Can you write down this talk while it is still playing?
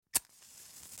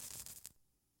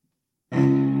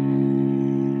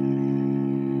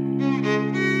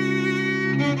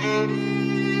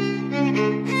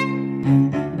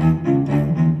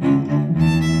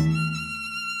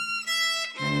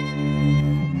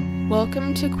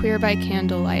Welcome to Queer by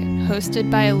Candlelight,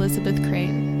 hosted by Elizabeth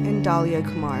Crane and Dahlia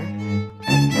Kumar.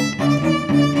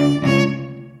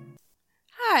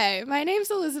 Hi, my name's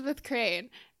Elizabeth Crane,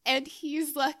 and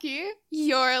he's lucky,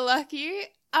 you're lucky,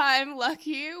 I'm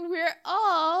lucky, we're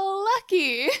all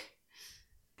lucky.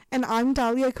 And I'm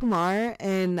Dahlia Kumar,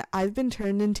 and I've been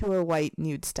turned into a white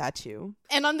nude statue.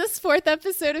 And on this fourth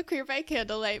episode of Queer by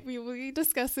Candlelight, we will be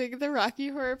discussing the Rocky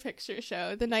Horror Picture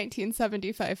Show, the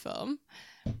 1975 film.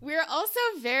 We're also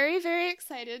very, very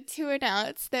excited to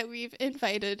announce that we've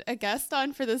invited a guest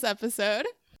on for this episode.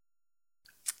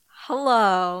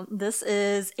 Hello, this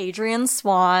is Adrian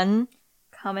Swann,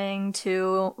 coming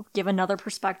to give another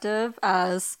perspective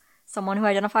as someone who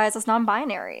identifies as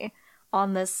non-binary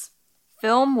on this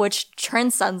film, which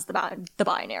transcends the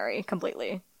binary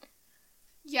completely.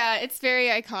 Yeah, it's very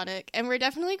iconic, and we're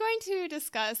definitely going to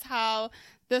discuss how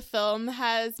the film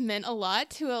has meant a lot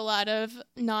to a lot of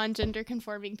non-gender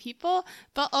conforming people,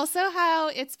 but also how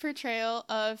its portrayal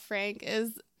of Frank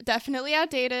is definitely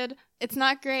outdated. It's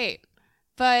not great,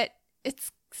 but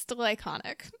it's still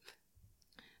iconic.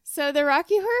 So the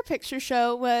Rocky Horror Picture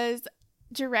Show was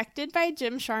directed by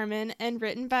Jim Sharman and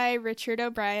written by Richard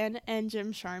O'Brien and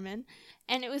Jim Sharman,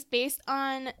 and it was based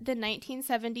on the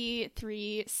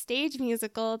 1973 stage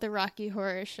musical The Rocky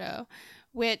Horror Show,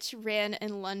 which ran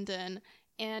in London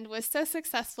and was so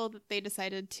successful that they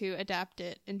decided to adapt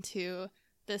it into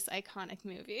this iconic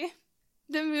movie.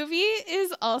 The movie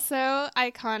is also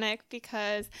iconic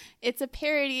because it's a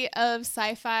parody of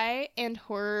sci-fi and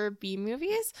horror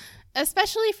B-movies,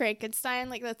 especially Frankenstein,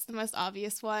 like that's the most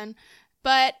obvious one.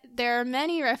 But there are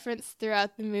many references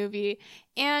throughout the movie,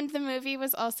 and the movie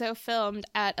was also filmed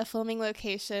at a filming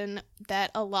location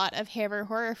that a lot of Hammer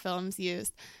horror films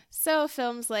used. So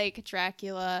films like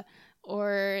Dracula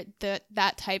or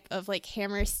that type of like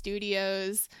Hammer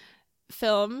Studios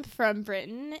film from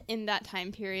Britain in that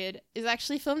time period is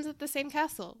actually filmed at the same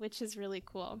castle, which is really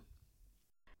cool.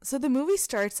 So the movie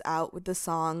starts out with the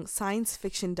song Science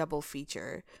Fiction Double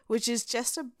Feature, which is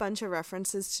just a bunch of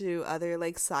references to other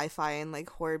like sci-fi and like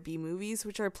horror B movies,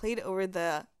 which are played over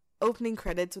the opening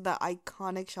credits with the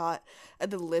iconic shot of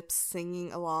the lips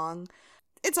singing along.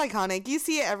 It's iconic. You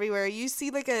see it everywhere. You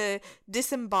see like a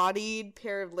disembodied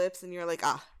pair of lips and you're like,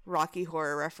 Rocky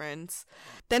Horror reference.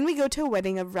 Then we go to a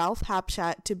wedding of Ralph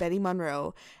Hapschatt to Betty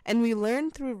Monroe, and we learn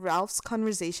through Ralph's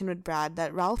conversation with Brad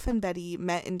that Ralph and Betty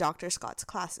met in Dr. Scott's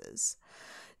classes.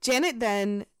 Janet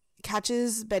then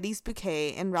catches Betty's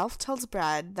bouquet, and Ralph tells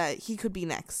Brad that he could be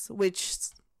next, which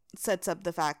sets up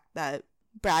the fact that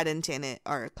Brad and Janet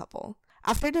are a couple.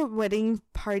 After the wedding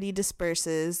party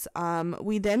disperses,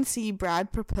 we then see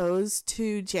Brad propose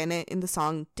to Janet in the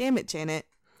song Damn It, Janet.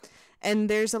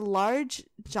 And there's a large,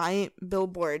 giant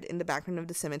billboard in the background of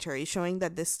the cemetery showing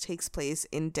that this takes place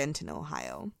in Denton,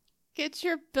 Ohio. Get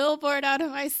your billboard out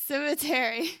of my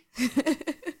cemetery.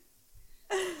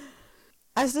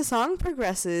 As the song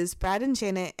progresses, Brad and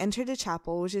Janet enter the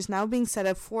chapel, which is now being set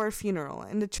up for a funeral,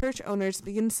 and the church owners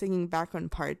begin singing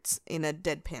background parts in a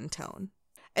deadpan tone.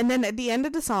 And then at the end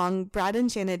of the song, Brad and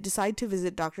Janet decide to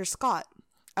visit Dr. Scott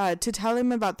to tell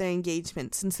him about their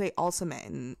engagement, since they also met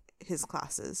in his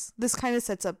classes. This kind of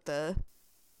sets up the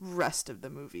rest of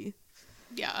the movie.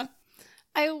 Yeah.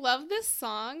 I love this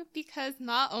song because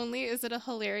not only is it a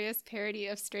hilarious parody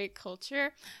of straight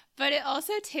culture, but it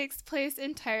also takes place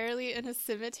entirely in a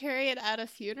cemetery and at a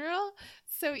funeral.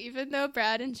 So even though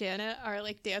Brad and Janet are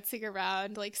like dancing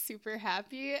around like super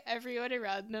happy, everyone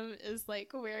around them is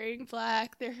like wearing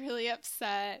black. They're really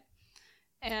upset.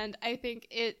 And I think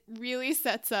it really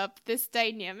sets up this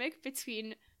dynamic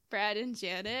between Brad and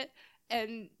Janet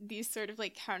and these sort of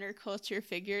like counterculture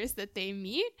figures that they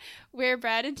meet, where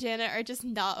Brad and Janet are just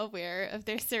not aware of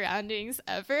their surroundings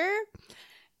ever.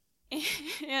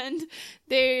 And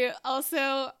they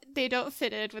don't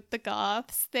fit in with the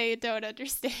goths. They don't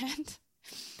understand.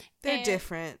 They're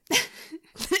different.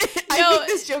 I make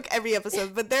this joke every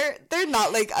episode, but they're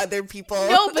not like other people.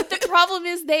 No, but the problem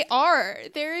is they are.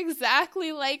 They're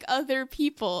exactly like other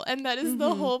people, and that is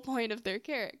the whole point of their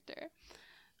character.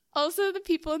 Also, the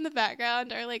people in the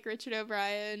background are like Richard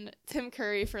O'Brien, Tim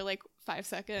Curry for like 5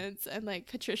 seconds, and like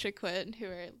Patricia Quinn, who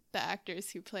are the actors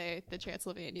who play the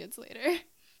Transylvanians later.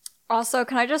 Also,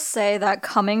 can I just say that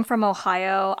coming from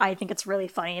Ohio, I think it's really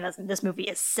funny that this movie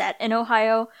is set in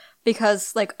Ohio,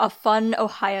 because like a fun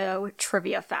Ohio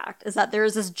trivia fact is that there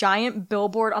is this giant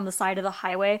billboard on the side of the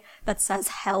highway that says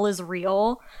hell is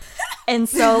real. And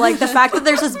so like the fact that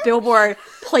there's this billboard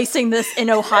placing this in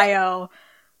Ohio,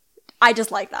 I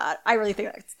just like that. I really think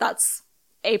that's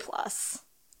A+.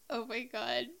 Oh my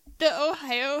god. The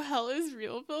Ohio Hell is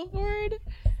Real billboard?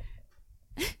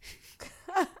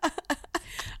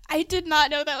 I did not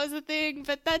know that was a thing,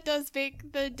 but that does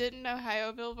make the Denton,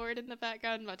 Ohio billboard in the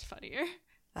background much funnier.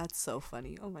 That's so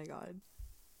funny. Oh my god.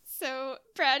 So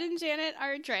Brad and Janet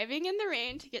are driving in the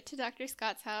rain to get to Dr.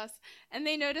 Scott's house, and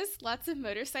they notice lots of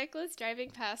motorcyclists driving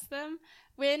past them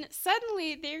when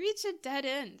suddenly they reach a dead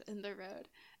end in the road.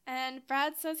 And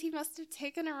Brad says he must have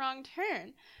taken a wrong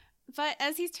turn. But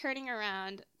as he's turning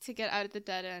around to get out of the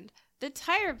dead end, the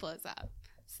tire blows up.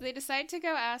 So they decide to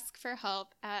go ask for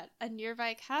help at a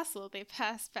nearby castle they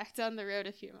passed back down the road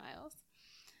a few miles.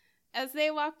 As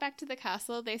they walk back to the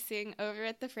castle, they sing Over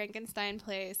at the Frankenstein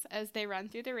Place as they run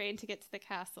through the rain to get to the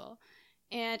castle.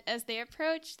 And as they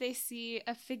approach, they see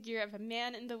a figure of a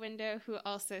man in the window who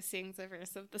also sings a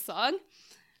verse of the song.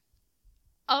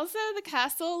 Also, the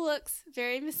castle looks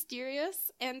very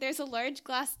mysterious, and there's a large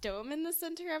glass dome in the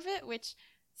center of it, which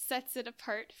sets it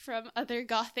apart from other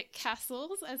Gothic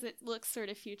castles as it looks sort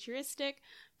of futuristic.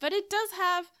 But it does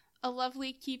have a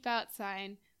lovely keep out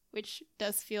sign, which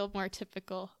does feel more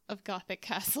typical of Gothic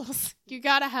castles. You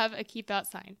gotta have a keep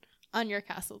out sign on your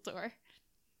castle door.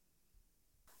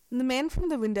 The man from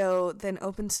the window then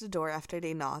opens the door after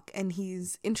they knock, and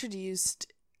he's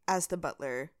introduced as the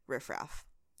butler, Riff Raff.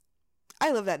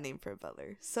 I love that name for a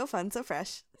butler. So fun, so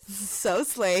fresh, so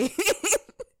slay.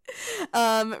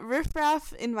 Riff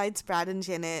Raff invites Brad and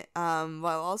Janet,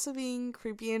 while also being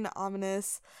creepy and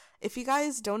ominous. If you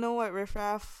guys don't know what Riff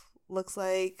Raff looks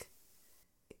like,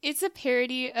 it's a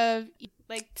parody of,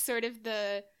 like, sort of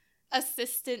the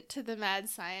assistant to the mad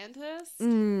scientist.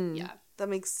 Yeah. That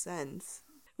makes sense.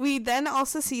 We then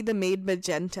also see the maid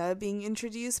Magenta being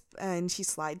introduced, and she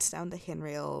slides down the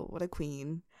handrail. What a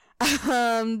queen.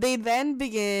 They then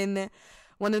begin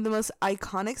one of the most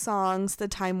iconic songs, The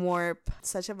Time Warp,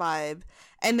 such a vibe.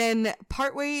 And then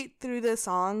partway through the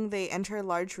song, they enter a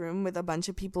large room with a bunch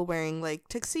of people wearing like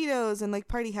tuxedos and like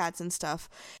party hats and stuff.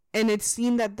 And it's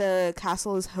seen that the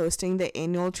castle is hosting the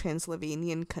annual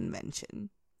Transylvanian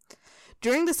Convention.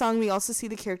 During the song, we also see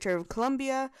the character of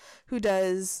Columbia, who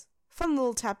does fun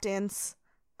little tap dance.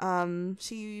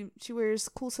 She wears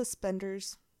cool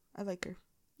suspenders. I like her.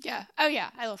 Yeah. Oh yeah,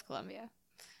 I love Columbia.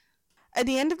 At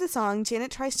the end of the song,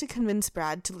 Janet tries to convince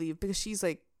Brad to leave because she's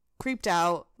like creeped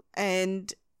out,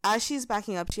 and as she's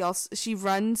backing up, she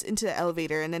runs into the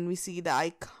elevator, and then we see the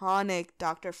iconic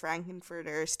Dr.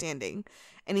 Frankenfurter standing,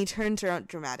 and he turns around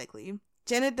dramatically.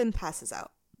 Janet then passes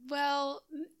out. Well,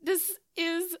 this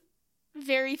is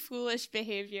very foolish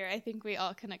behavior, I think we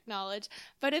all can acknowledge,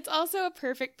 but it's also a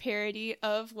perfect parody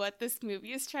of what this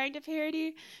movie is trying to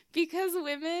parody, because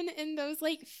women in those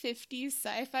like 50s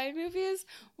sci-fi movies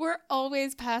were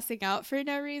always passing out for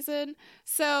no reason.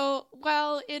 So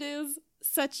while it is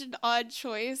such an odd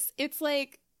choice, it's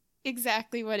like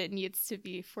exactly what it needs to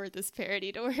be for this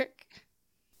parody to work.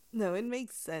 No, it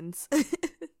makes sense.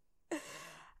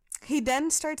 He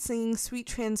then starts singing Sweet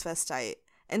Transvestite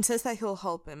and says that he'll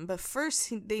help him, but first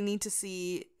they need to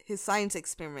see his science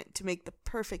experiment to make the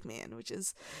perfect man, which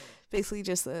is basically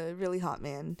just a really hot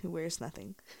man who wears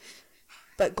nothing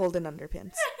but golden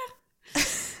underpants.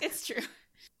 It's true.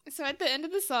 So at the end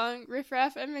of the song, Riff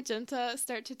Raff and Magenta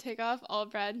start to take off all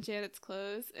Brad and Janet's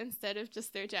clothes instead of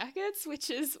just their jackets, which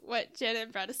is what Janet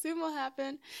and Brad assume will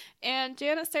happen. And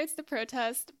Janet starts to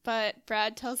protest, but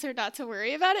Brad tells her not to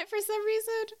worry about it for some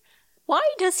reason.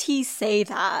 Why does he say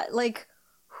that? Like,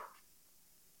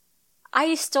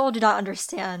 I still do not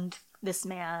understand this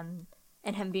man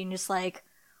and him being just like,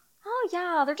 oh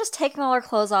yeah, they're just taking all our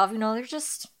clothes off, they're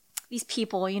just these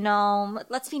people,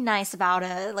 let's be nice about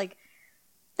it. Like,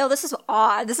 no, this is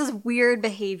odd. This is weird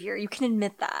behavior. You can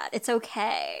admit that. It's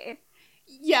okay.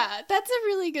 Yeah, that's a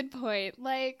really good point.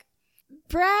 Like,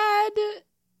 Brad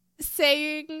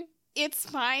saying it's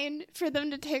fine for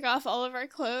them to take off all of our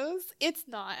clothes, it's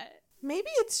not. Maybe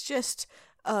it's just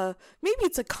maybe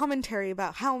it's a commentary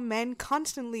about how men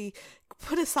constantly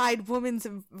put aside women's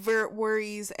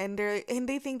worries and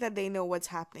they think that they know what's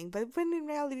happening, but when in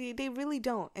reality they really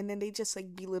don't, and then they just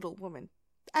like belittle women.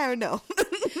 I don't know.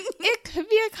 It could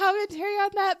be a commentary on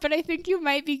that, but I think you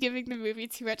might be giving the movie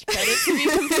too much credit, to be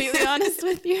completely honest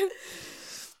with you.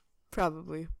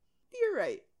 Probably. You're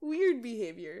right. Weird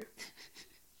behavior.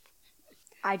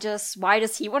 Why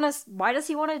does he want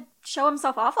to show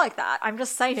himself off like that? I'm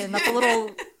just saying, that's a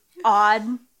little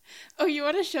odd. Oh, you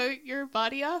want to show your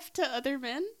body off to other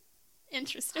men?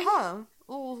 Interesting. Huh.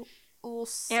 Little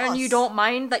sus. And you don't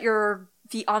mind that your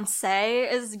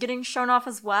fiancé is getting shown off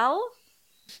as well?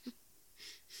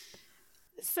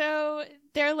 So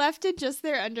they're left in just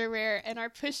their underwear and are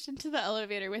pushed into the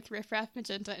elevator with Riff Raff,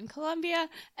 Magenta, and Columbia,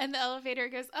 and the elevator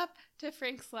goes up to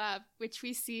Frank's lab, which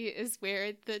we see is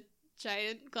where the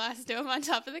giant glass dome on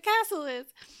top of the castle is.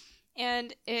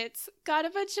 And it's got a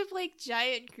bunch of like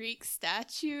giant Greek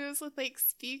statues with like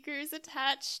speakers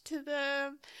attached to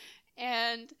them.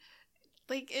 And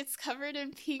like it's covered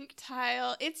in pink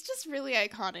tile. It's just really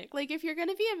iconic. Like if you're going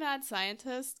to be a mad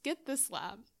scientist, get this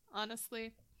lab,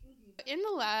 honestly. In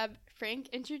the lab, Frank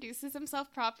introduces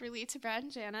himself properly to Brad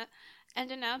and Janet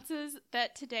and announces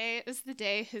that today is the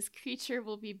day his creature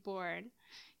will be born.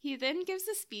 He then gives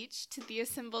a speech to the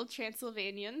assembled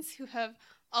Transylvanians who have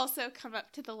also come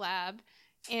up to the lab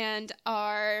and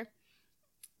are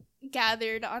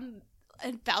gathered on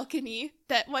a balcony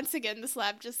that, once again, this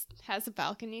lab just has a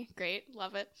balcony. Great,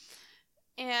 love it.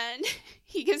 And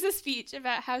he gives a speech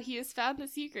about how he has found the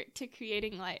secret to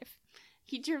creating life.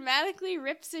 He dramatically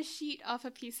rips a sheet off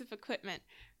a piece of equipment,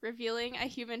 revealing a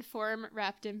human form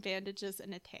wrapped in bandages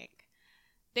and a tank.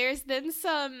 There's then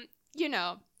some,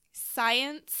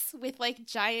 science with, like,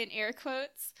 giant air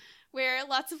quotes, where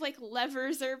lots of, like,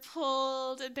 levers are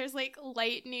pulled, and there's, like,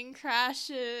 lightning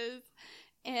crashes,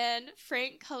 and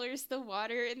Frank colors the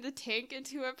water in the tank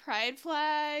into a pride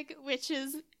flag, which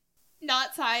is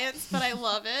not science, but I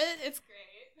love it. It's great.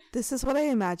 This is what I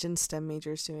imagine STEM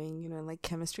majors doing, like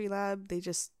chemistry lab. They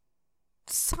just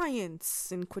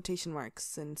science in quotation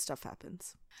marks and stuff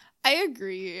happens. I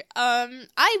agree.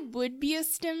 I would be a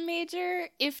STEM major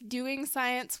if doing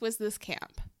science was this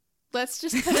camp. Let's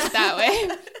just put it that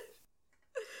way.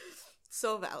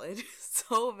 So valid.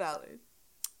 So valid.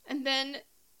 And then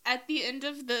at the end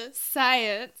of the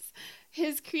science,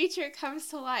 his creature comes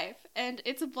to life, and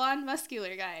it's a blonde,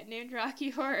 muscular guy named Rocky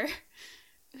Horror,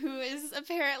 who is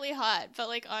apparently hot, but,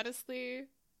 like, honestly,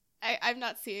 I'm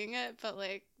not seeing it, but,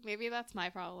 like, maybe that's my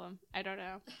problem. I don't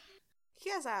know. He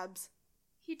has abs.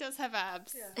 He does have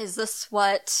abs. Yeah. Is this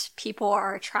what people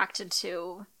are attracted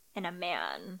to in a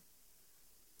man?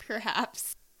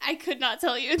 Perhaps. I could not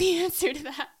tell you the answer to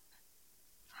that.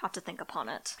 Have to think upon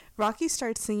it. Rocky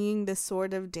starts singing this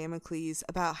Sword of Damocles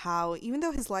about how, even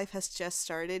though his life has just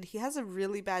started, he has a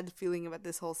really bad feeling about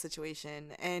this whole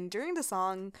situation. And during the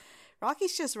song,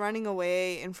 Rocky's just running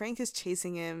away and Frank is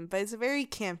chasing him, but it's very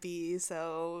campy,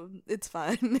 so it's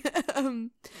fun.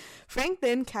 Frank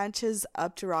then catches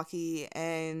up to Rocky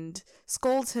and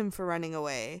scolds him for running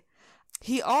away.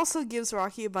 He also gives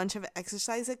Rocky a bunch of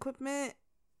exercise equipment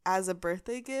as a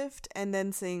birthday gift and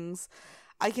then sings,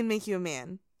 "I Can Make You a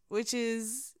Man," which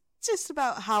is just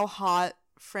about how hot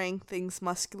Frank thinks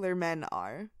muscular men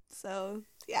are. So,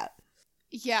 yeah.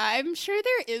 Yeah, I'm sure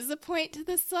there is a point to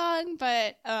this song,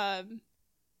 but I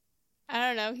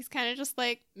don't know. He's kind of just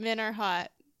like, men are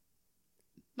hot.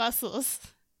 Muscles.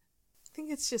 I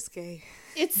think it's just gay.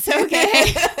 It's so gay.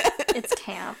 It's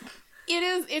camp. It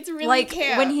is. It's really like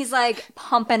camp. when he's like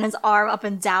pumping his arm up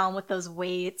and down with those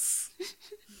weights.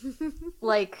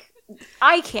 Like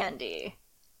eye candy.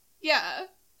 Yeah.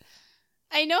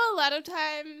 I know a lot of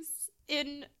times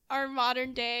in our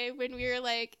modern day when we were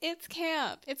like, it's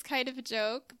camp, it's kind of a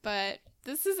joke, but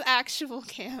this is actual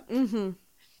camp. Mm-hmm.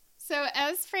 So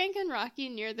as Frank and Rocky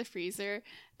near the freezer,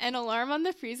 an alarm on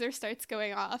the freezer starts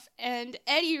going off, and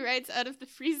Eddie rides out of the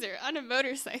freezer on a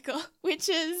motorcycle, which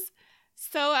is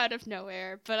so out of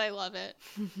nowhere, but I love it.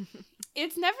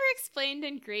 It's never explained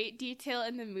in great detail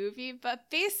in the movie, but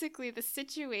basically the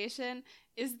situation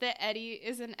is that Eddie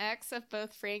is an ex of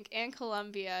both Frank and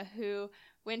Columbia, who,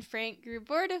 when Frank grew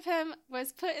bored of him,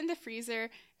 was put in the freezer,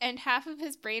 and half of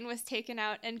his brain was taken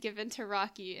out and given to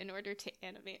Rocky in order to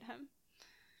animate him.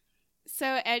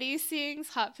 So Eddie sings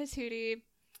Hot Patootie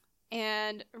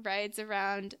and rides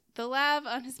around the lab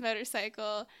on his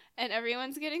motorcycle, and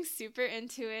everyone's getting super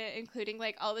into it, including,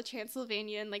 like, all the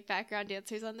Transylvanian, like, background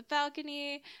dancers on the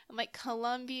balcony, and, like,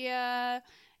 Columbia,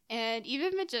 and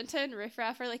even Magenta and Riff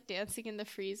Raff are, like, dancing in the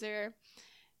freezer.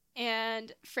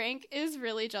 And Frank is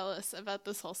really jealous about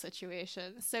this whole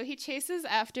situation, so he chases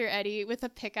after Eddie with a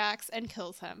pickaxe and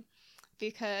kills him,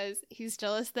 because he's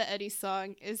jealous that Eddie's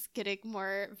song is getting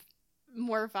more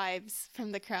vibes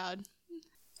from the crowd.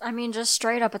 I mean, just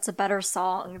straight up, it's a better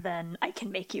song than I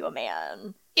Can Make You a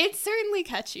Man. It's certainly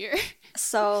catchier.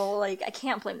 So, like, I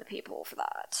can't blame the people for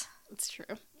that. It's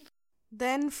true.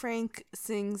 Then Frank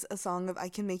sings a song of I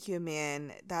Can Make You a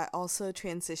Man that also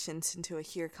transitions into a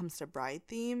Here Comes the Bride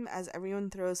theme as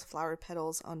everyone throws flower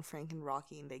petals on Frank and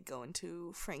Rocky and they go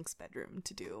into Frank's bedroom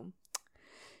to do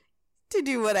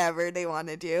whatever they want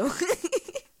to do.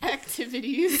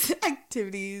 Activities.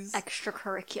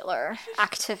 Extracurricular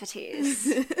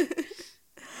activities.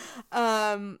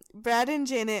 Brad and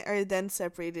Janet are then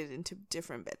separated into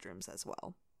different bedrooms as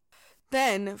well.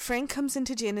 Then Frank comes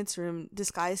into Janet's room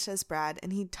disguised as Brad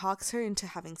and he talks her into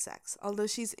having sex, although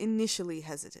she's initially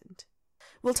hesitant.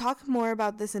 We'll talk more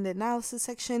about this in the analysis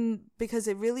section because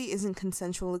it really isn't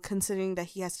consensual considering that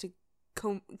he has to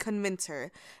convince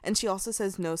her, and she also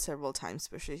says no several times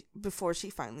before she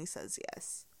finally says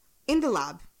yes. In the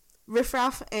lab, Riff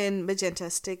Raff and Magenta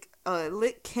stick a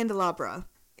lit candelabra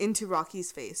into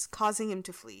Rocky's face, causing him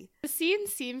to flee. The scene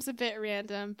seems a bit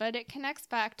random, but it connects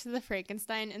back to the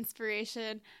Frankenstein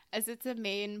inspiration as it's a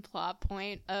main plot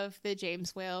point of the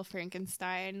James Whale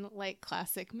Frankenstein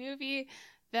classic movie,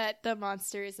 that the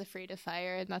monster is afraid of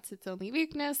fire and that's its only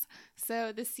weakness.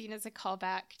 So this scene is a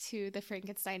callback to the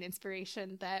Frankenstein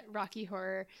inspiration that Rocky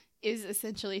Horror is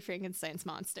essentially Frankenstein's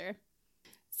monster.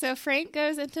 So Frank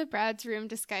goes into Brad's room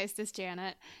disguised as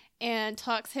Janet and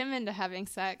talks him into having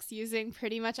sex using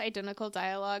pretty much identical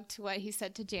dialogue to what he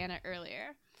said to Janet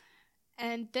earlier.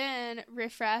 And then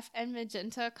Riff Raff and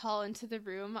Magenta call into the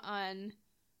room on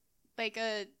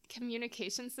a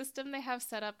communication system they have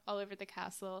set up all over the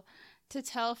castle to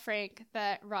tell Frank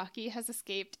that Rocky has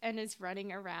escaped and is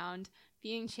running around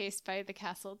being chased by the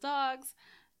castle dogs.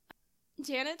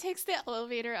 Janet takes the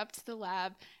elevator up to the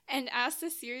lab and asks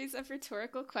a series of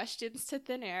rhetorical questions to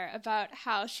Thin Air about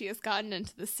how she has gotten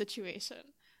into this situation.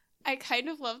 I kind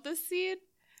of love this scene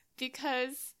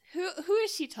because who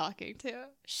is she talking to?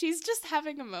 She's just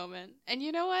having a moment. And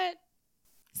you know what?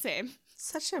 Same.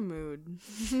 Such a mood.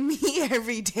 Me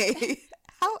every day.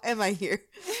 How am I here?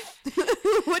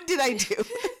 What did I do?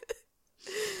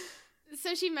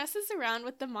 So she messes around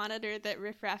with the monitor that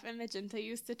Riff Raff and Magenta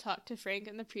used to talk to Frank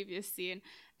in the previous scene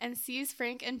and sees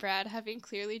Frank and Brad having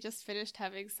clearly just finished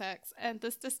having sex, and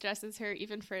this distresses her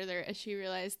even further as she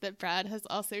realized that Brad has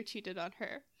also cheated on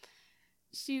her.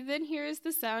 She then hears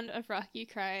the sound of Rocky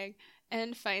crying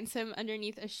and finds him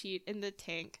underneath a sheet in the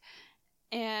tank,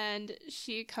 and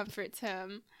she comforts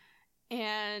him,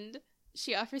 and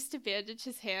she offers to bandage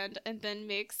his hand and then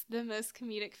makes the most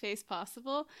comedic face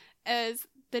possible as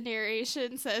the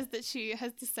narration says that she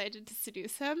has decided to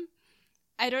seduce him.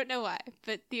 I don't know why,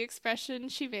 but the expression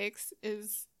she makes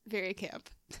is very camp.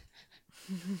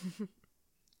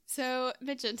 So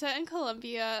Magenta and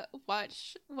Columbia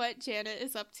watch what Janet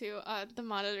is up to on the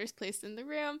monitors placed in the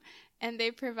room, and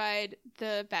they provide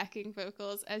the backing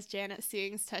vocals as Janet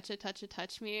sings Toucha Toucha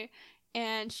Touch Me,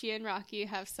 and she and Rocky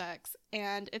have sex,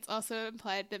 and it's also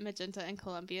implied that Magenta and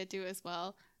Columbia do as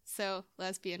well, so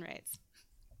lesbian rights.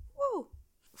 Woo!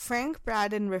 Frank,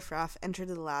 Brad, and Riff Raff enter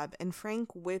the lab, and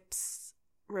Frank whips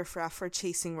Riff Raff for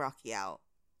chasing Rocky out.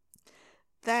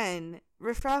 Then,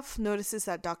 Riff Raff notices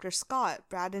that Dr. Scott,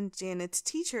 Brad and Janet's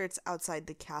teacher, is outside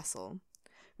the castle.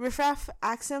 Riff Raff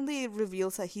accidentally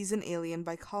reveals that he's an alien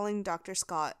by calling Dr.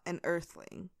 Scott an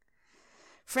Earthling.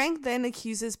 Frank then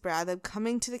accuses Brad of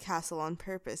coming to the castle on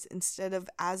purpose instead of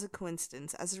as a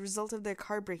coincidence as a result of their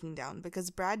car breaking down because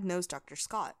Brad knows Dr.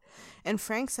 Scott, and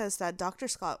Frank says that Dr.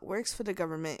 Scott works for the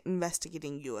government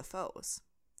investigating UFOs.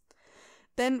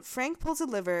 Then Frank pulls a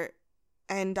lever,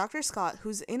 and Dr. Scott,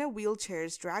 who's in a wheelchair,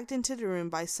 is dragged into the room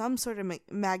by some sort of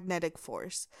magnetic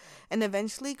force and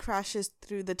eventually crashes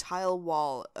through the tile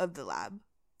wall of the lab.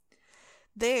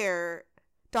 There,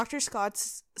 Dr.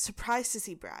 Scott's surprised to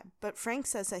see Brad, but Frank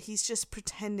says that he's just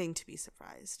pretending to be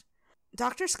surprised.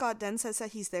 Dr. Scott then says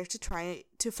that he's there to try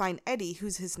to find Eddie,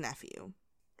 who's his nephew.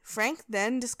 Frank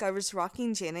then discovers Rocky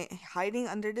and Janet hiding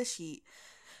under the sheet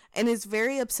and is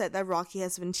very upset that Rocky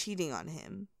has been cheating on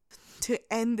him. To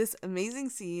end this amazing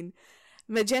scene,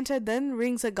 Magenta then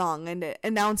rings a gong and it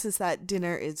announces that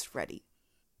dinner is ready.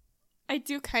 I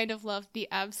do kind of love the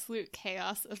absolute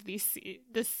chaos of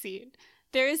this scene.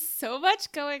 There is so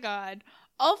much going on.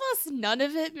 Almost none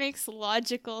of it makes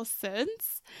logical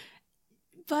sense.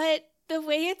 But the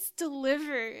way it's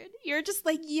delivered, you're just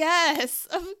like, yes,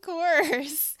 of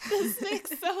course. This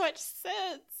makes so much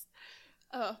sense.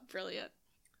 Oh, brilliant.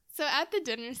 So at the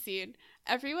dinner scene,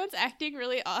 everyone's acting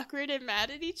really awkward and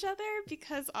mad at each other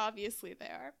because obviously they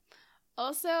are.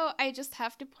 Also, I just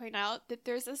have to point out that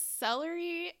there's a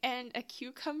celery and a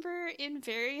cucumber in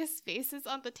various spaces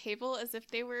on the table as if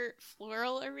they were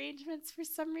floral arrangements for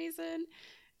some reason.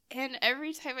 And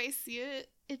every time I see it,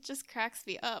 it just cracks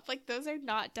me up. Like, those are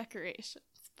not decorations,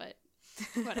 but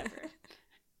whatever.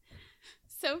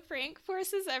 So Frank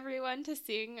forces everyone to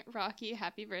sing Rocky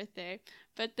Happy Birthday,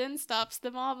 but then stops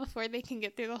them all before they can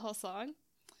get through the whole song.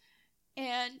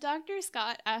 And Dr.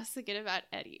 Scott asks again about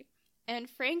Eddie. And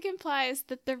Frank implies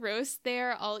that the roast they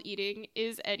are all eating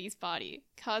is Eddie's body,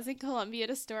 causing Columbia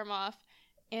to storm off,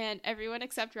 and everyone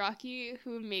except Rocky,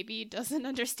 who maybe doesn't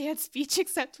understand speech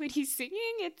except when he's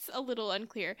singing, it's a little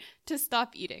unclear, to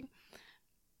stop eating.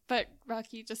 But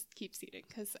Rocky just keeps eating,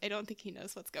 because I don't think he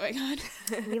knows what's going on.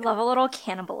 We love a little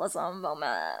cannibalism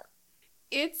moment.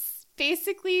 It's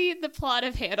basically the plot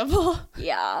of Hannibal.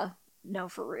 Yeah. No,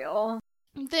 for real.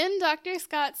 Then Dr.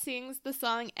 Scott sings the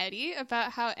song Eddie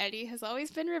about how Eddie has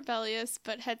always been rebellious,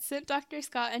 but had sent Dr.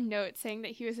 Scott a note saying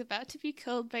that he was about to be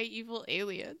killed by evil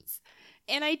aliens.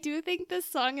 And I do think this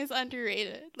song is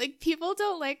underrated. Like, people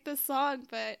don't like this song,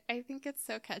 but I think it's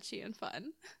so catchy and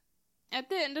fun. At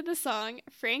the end of the song,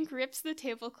 Frank rips the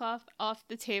tablecloth off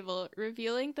the table,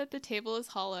 revealing that the table is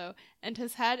hollow and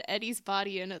has had Eddie's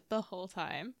body in it the whole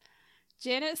time.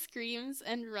 Janet screams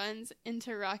and runs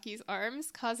into Rocky's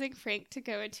arms, causing Frank to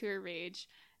go into a rage,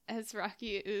 as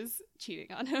Rocky is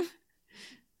cheating on him.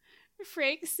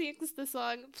 Frank sings the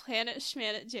song Planet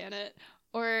Schmanet Janet,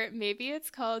 or maybe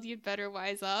it's called You'd Better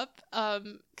Wise Up,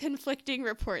 conflicting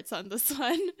reports on this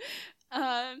one,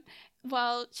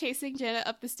 while chasing Janet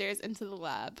up the stairs into the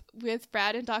lab, with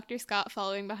Brad and Dr. Scott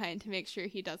following behind to make sure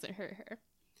he doesn't hurt her.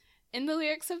 In the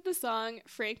lyrics of the song,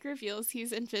 Frank reveals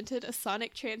he's invented a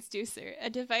sonic transducer, a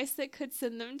device that could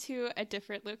send them to a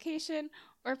different location,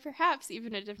 or perhaps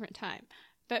even a different time.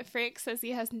 But Frank says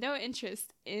he has no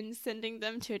interest in sending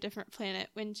them to a different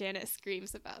planet when Janet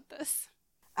screams about this.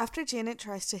 After Janet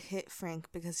tries to hit Frank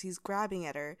because he's grabbing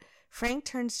at her, Frank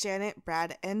turns Janet,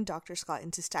 Brad, and Dr. Scott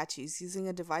into statues using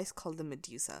a device called the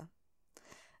Medusa.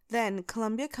 Then,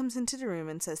 Columbia comes into the room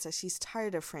and says that she's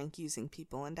tired of Frank using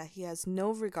people and that he has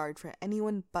no regard for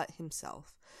anyone but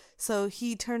himself. So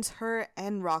he turns her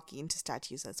and Rocky into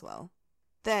statues as well.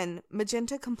 Then,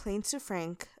 Magenta complains to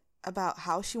Frank about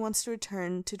how she wants to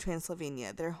return to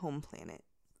Transylvania, their home planet.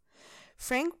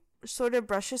 Frank sort of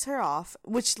brushes her off,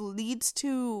 which leads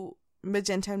to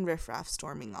Magenta and Riff Raff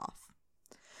storming off.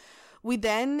 We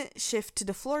then shift to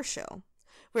the floor show,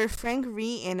 where Frank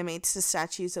reanimates the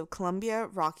statues of Columbia,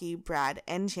 Rocky, Brad,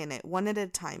 and Janet one at a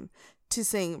time to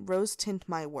sing Rose Tint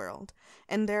My World,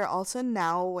 and they're also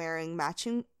now wearing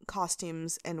matching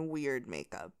costumes and weird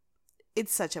makeup.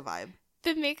 It's such a vibe.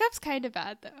 The makeup's kind of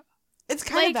bad, though. It's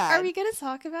kind of bad. Are we gonna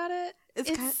talk about it?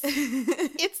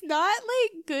 It's not,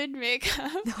 like, good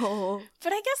makeup. No.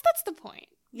 But I guess that's the point.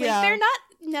 Like, Yeah. they're not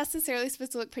necessarily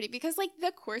supposed to look pretty because, like,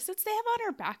 the corsets they have on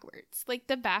are backwards. Like,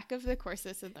 the back of the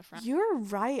corset's in the front. You're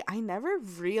right. I never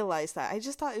realized that. I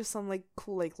just thought it was some, like,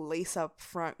 cool, like, lace-up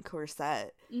front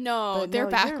corset. No, But they're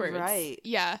no, backwards. you're right.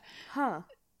 Yeah. Huh.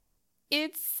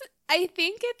 I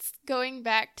think it's going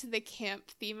back to the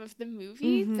camp theme of the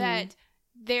movie that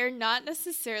they're not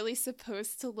necessarily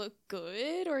supposed to look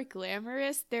good or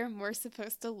glamorous. They're more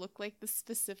supposed to look like the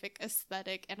specific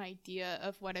aesthetic and idea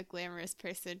of what a glamorous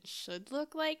person should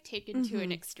look like, taken to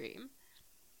an extreme.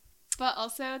 But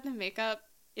also, the makeup,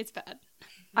 it's bad.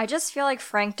 I just feel like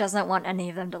Frank doesn't want any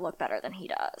of them to look better than he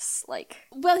does. Like,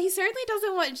 Well, he certainly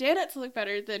doesn't want Janet to look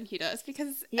better than he does,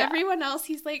 because everyone else,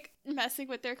 he's, like, messing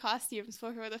with their costumes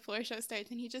before the floor show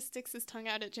starts, and he just sticks his tongue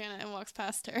out at Janet and walks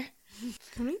past her.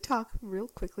 Can we talk real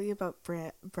quickly about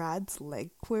Brad's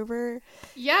leg quiver?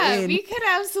 Yeah, we could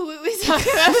absolutely talk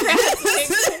about Brad's leg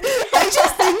quiver. I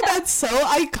just think that's so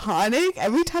iconic.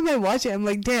 Every time I watch it, I'm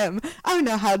like, damn, I don't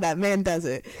know how that man does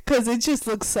it. Because it just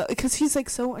looks so, because he's, like,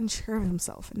 so unsure of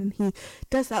himself. And then he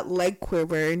does that leg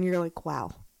quiver, and you're like, wow,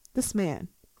 this man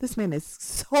is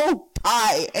so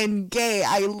bi and gay.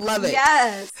 I love it.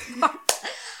 yes!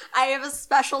 I have a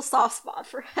special soft spot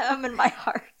for him in my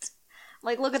heart.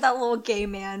 Like, look at that little gay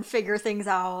man figure things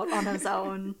out on his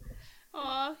own.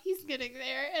 Aw, he's getting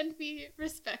there, and we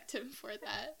respect him for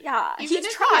that. Yeah, Even he's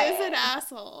if trying. he is an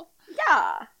asshole.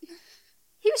 Yeah.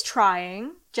 He was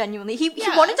trying, genuinely. He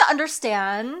wanted to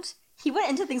understand. He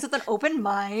went into things with an open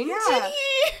mind. Yeah. Did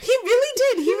he? He really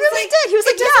did. He really did. He was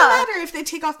like, it doesn't yeah. matter if they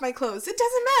take off my clothes. It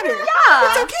doesn't matter. Yeah.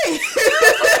 It's okay.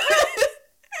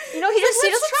 You know, he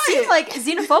doesn't try seem it. like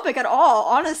xenophobic at all,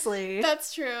 honestly.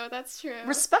 That's true.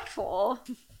 Respectful.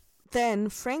 Then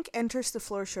Frank enters the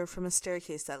floor show from a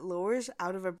staircase that lowers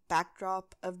out of a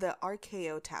backdrop of the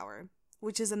RKO Tower,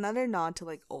 which is another nod to,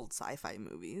 like, old sci-fi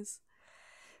movies.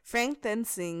 Frank then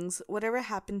sings Whatever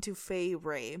Happened to Fay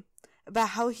Ray, about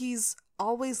how he's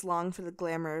always longed for the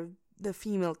glamour of the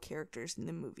female characters in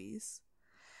the movies.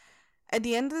 At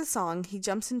the end of the song, he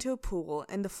jumps into a pool,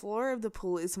 and the floor of the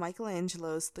pool is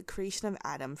Michelangelo's The Creation of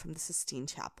Adam from the Sistine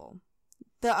Chapel.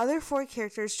 The other four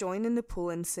characters join in the pool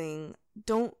and sing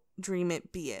Don't Dream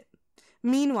It, Be It.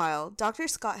 Meanwhile, Dr.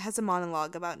 Scott has a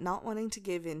monologue about not wanting to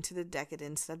give in to the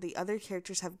decadence that the other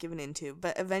characters have given into,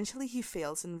 but eventually he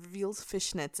fails and reveals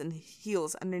fishnets and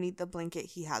heels underneath the blanket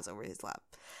he has over his lap.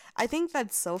 I think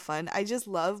that's so fun. I just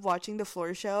love watching the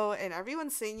floor show and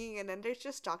everyone's singing, and then there's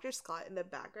just Dr. Scott in the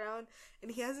background, and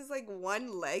he has his, like,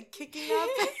 one leg kicking up.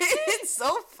 It's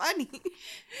so funny.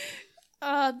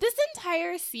 This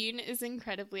entire scene is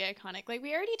incredibly iconic. Like,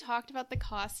 we already talked about the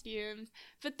costumes,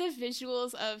 but the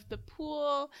visuals of the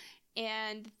pool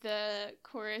and the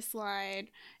chorus line,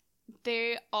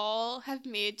 they all have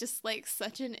made just, like,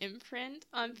 such an imprint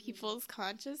on people's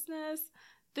consciousness.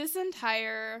 This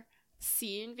entire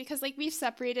scene, because, like, we've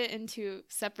separated into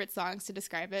separate songs to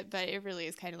describe it, but it really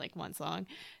is kind of like one song,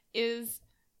 is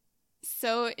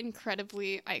so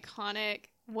incredibly iconic,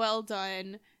 well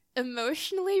done,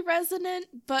 emotionally resonant,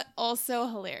 but also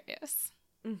hilarious.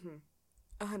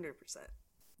 100%.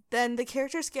 Then the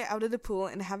characters get out of the pool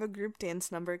and have a group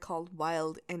dance number called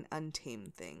Wild and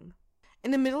Untamed Thing. In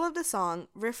the middle of the song,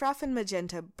 Riff Raff and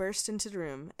Magenta burst into the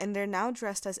room, and they're now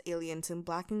dressed as aliens in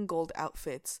black and gold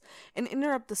outfits, and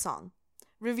interrupt the song,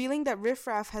 revealing that Riff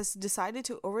Raff has decided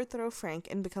to overthrow Frank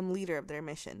and become leader of their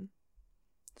mission.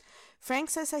 Frank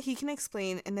says that he can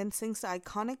explain and then sings the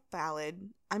iconic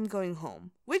ballad, I'm Going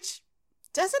Home, which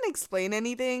doesn't explain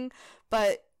anything,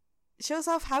 but shows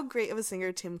off how great of a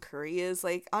singer Tim Curry is.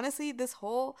 Like, honestly, this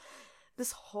whole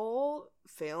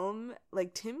film,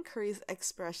 like, Tim Curry's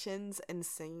expressions and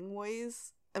singing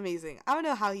ways, amazing. I don't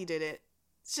know how he did it.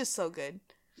 It's just so good.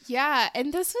 Yeah,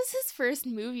 and this was his first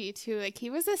movie, too. Like, he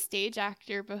was a stage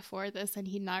actor before this, and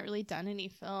he'd not really done any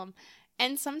film.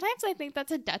 And sometimes I think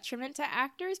that's a detriment to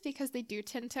actors because they do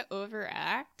tend to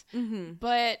overact.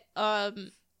 But,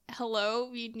 hello,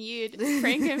 we need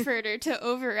Frankenfurter to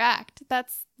overact.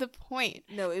 That's the point.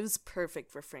 No, it was perfect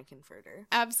for Frankenfurter.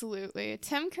 Absolutely.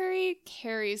 Tim Curry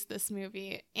carries this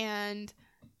movie, and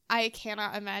I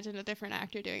cannot imagine a different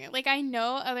actor doing it. Like, I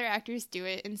know other actors do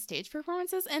it in stage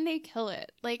performances, and they kill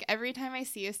it. Like, every time I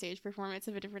see a stage performance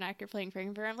of a different actor playing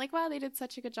Frankenfurter, I'm like, wow, they did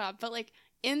such a good job. But, like,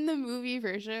 in the movie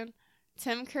version,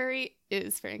 Tim Curry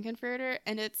is Frankenfurter,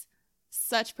 and it's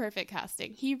such perfect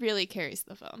casting. He really carries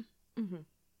the film.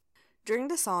 During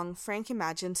the song, Frank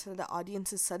imagines that the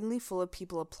audience is suddenly full of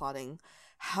people applauding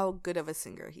how good of a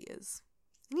singer he is.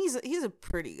 And he's a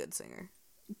pretty good singer.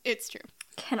 It's true.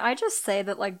 Can I just say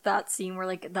that, like, that scene where,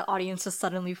 like, the audience is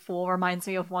suddenly full reminds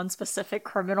me of one specific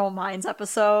Criminal Minds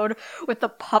episode with the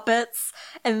puppets,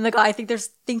 and the guy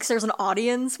thinks there's an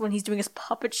audience when he's doing his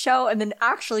puppet show, and then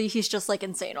actually he's just, like,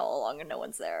 insane all along and no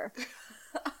one's there.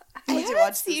 I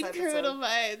haven't seen Criminal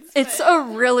Minds. It's a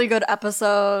really good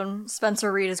episode.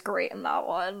 Spencer Reed is great in that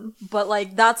one. But,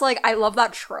 like, that's, like, I love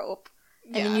that trope.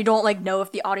 And then you don't, like, know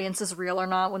if the audience is real or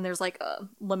not when there's, like, a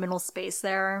liminal space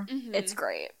there. It's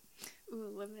great.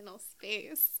 Ooh, liminal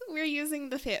space. We're using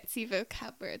the fancy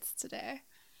vocab words today.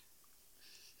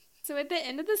 So at the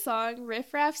end of the song,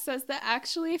 Riff Raff says that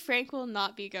actually Frank will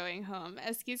not be going home,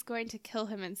 as he's going to kill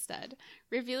him instead,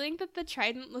 revealing that the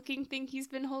trident-looking thing he's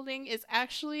been holding is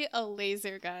actually a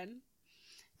laser gun.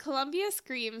 Columbia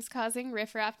screams, causing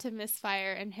Riff Raff to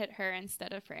misfire and hit her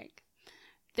instead of Frank.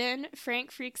 Then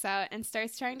Frank freaks out and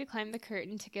starts trying to climb the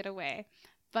curtain to get away,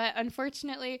 but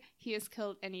unfortunately he is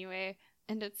killed anyway,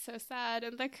 and it's so sad,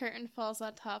 and the curtain falls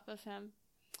on top of him.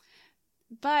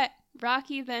 But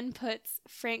Rocky then puts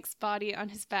Frank's body on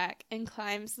his back and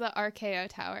climbs the RKO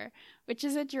Tower, which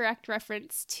is a direct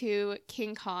reference to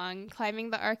King Kong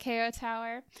climbing the RKO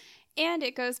Tower. And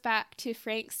it goes back to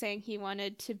Frank saying he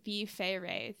wanted to be Fay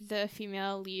Wray, the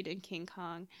female lead in King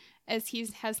Kong, as he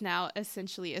has now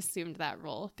essentially assumed that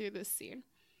role through this scene.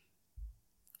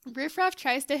 Riff Raff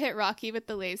tries to hit Rocky with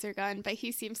the laser gun, but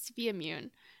he seems to be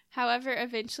immune. However,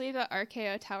 eventually the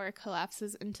RKO Tower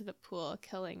collapses into the pool,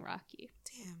 killing Rocky.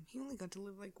 Damn, he only got to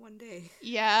live like one day.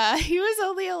 Yeah, he was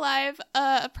only alive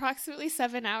approximately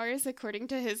 7 hours, according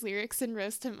to his lyrics in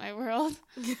Roast in My World.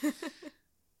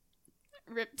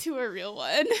 Rip to a real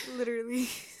one. Literally.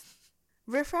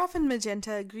 Riff Raff and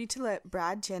Magenta agree to let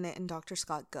Brad, Janet, and Dr.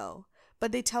 Scott go,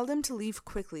 but they tell them to leave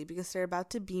quickly because they're about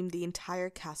to beam the entire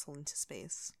castle into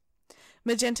space.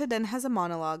 Magenta then has a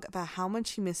monologue about how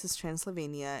much he misses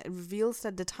Transylvania and reveals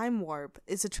that the time warp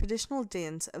is a traditional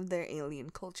dance of their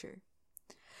alien culture.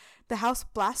 The house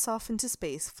blasts off into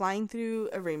space, flying through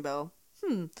a rainbow.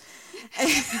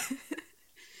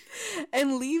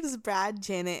 And leaves Brad,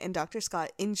 Janet, and Dr.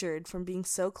 Scott injured from being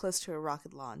so close to a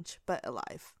rocket launch, but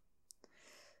alive.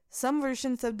 Some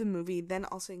versions of the movie then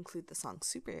also include the song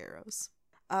Superheroes,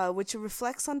 which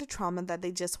reflects on the trauma that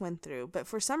they just went through, but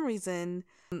for some reason,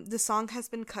 the song has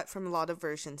been cut from a lot of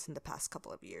versions in the past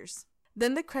couple of years.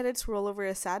 Then the credits roll over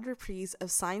a sad reprise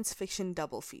of science fiction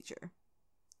double feature.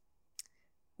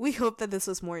 We hope that this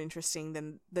was more interesting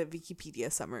than the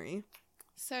Wikipedia summary.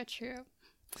 So true.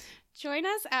 Join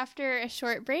us after a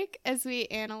short break as we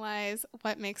analyze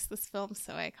what makes this film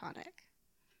so iconic.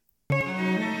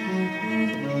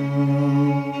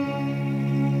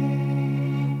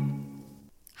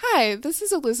 Hi, this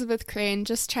is Elizabeth Crane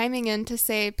just chiming in to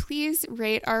say please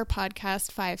rate our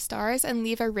podcast 5 stars and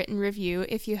leave a written review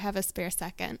if you have a spare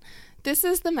second. This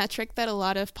is the metric that a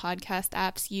lot of podcast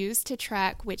apps use to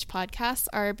track which podcasts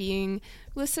are being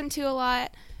listened to a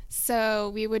lot,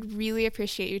 so we would really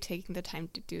appreciate you taking the time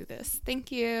to do this.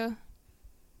 Thank you.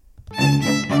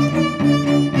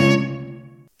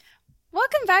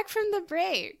 Welcome back from the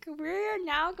break. We're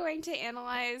now going to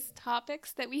analyze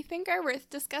topics that we think are worth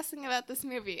discussing about this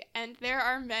movie, and there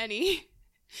are many.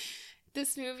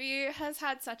 This movie has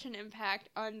had such an impact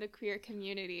on the queer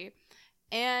community,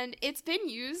 and it's been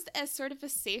used as sort of a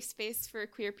safe space for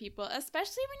queer people,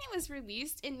 especially when it was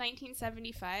released in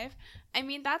 1975. I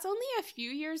mean, that's only a few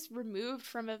years removed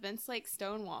from events like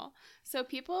Stonewall, so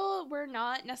people were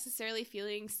not necessarily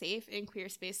feeling safe in queer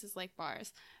spaces like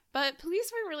bars. But police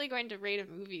weren't really going to raid a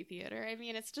movie theater. I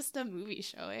mean, it's just a movie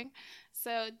showing.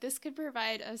 So this could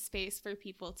provide a space for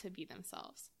people to be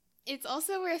themselves. It's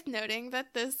also worth noting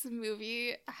that this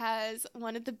movie has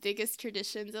one of the biggest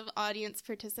traditions of audience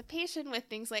participation with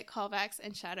things like callbacks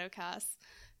and shadow casts.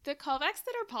 The callbacks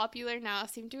that are popular now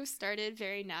seem to have started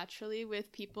very naturally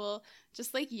with people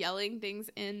just like yelling things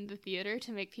in the theater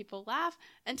to make people laugh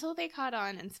until they caught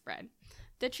on and spread.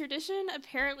 The tradition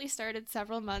apparently started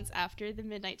several months after the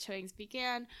midnight showings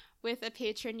began, with a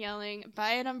patron yelling,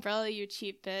 "Buy an umbrella, you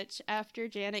cheap bitch," after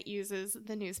Janet uses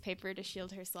the newspaper to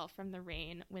shield herself from the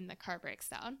rain when the car breaks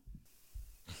down.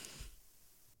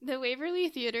 The Waverly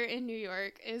Theater in New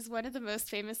York is one of the most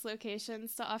famous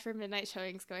locations to offer midnight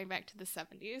showings going back to the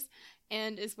 70s,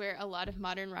 and is where a lot of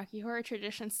modern Rocky Horror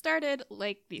traditions started,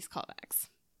 like these callbacks.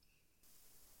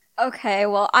 Okay,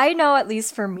 well, I know at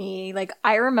least for me, like,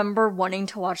 I remember wanting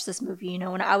to watch this movie, you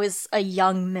know, when I was a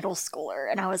young middle schooler,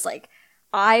 and I was like,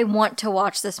 I want to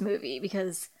watch this movie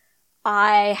because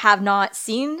I have not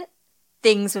seen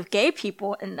things with gay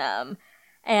people in them,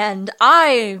 and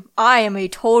I am a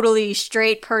totally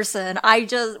straight person. Why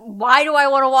do I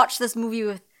want to watch this movie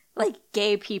with, like,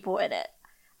 gay people in it?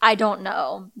 I don't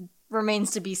know. Remains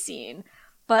to be seen.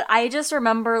 But I just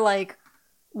remember, like,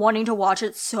 wanting to watch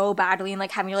it so badly and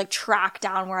like having to like track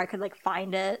down where I could like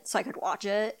find it so I could watch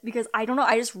it because I don't know,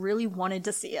 I just really wanted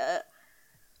to see it.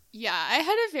 Yeah, I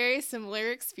had a very similar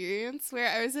experience where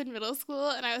I was in middle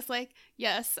school and I was like,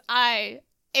 yes, I,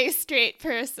 a straight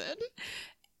person,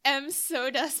 am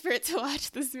so desperate to watch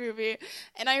this movie.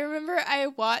 And I remember I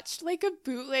watched like a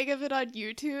bootleg of it on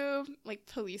YouTube, like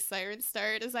police sirens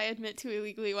start as I admit to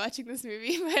illegally watching this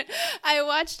movie, but I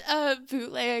watched a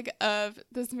bootleg of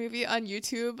this movie on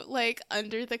YouTube like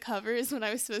under the covers when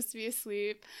I was supposed to be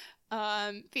asleep,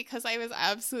 because I was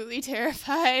absolutely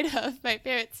terrified of my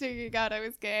parents figuring out I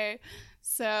was gay.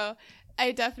 So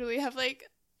I definitely have like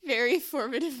very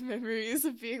formative memories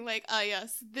of being like, ah,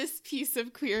 yes, this piece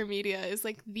of queer media is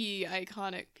like the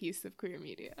iconic piece of queer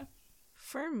media.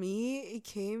 For me, it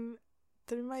came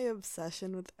through my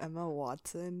obsession with Emma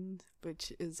Watson,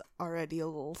 which is already a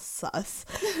little sus.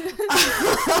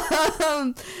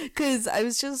 Because I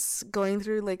was just going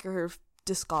through like her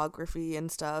discography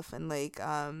and stuff, and like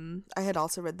I had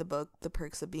also read the book The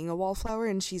Perks of Being a Wallflower,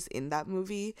 and she's in that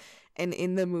movie, and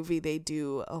in the movie they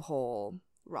do a whole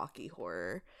Rocky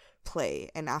Horror play,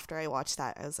 and after I watched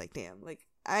that I was like, damn, like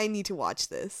I need to watch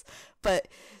this. But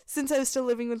since I was still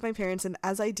living with my parents, and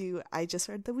as I do, I just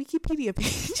read the Wikipedia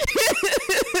page.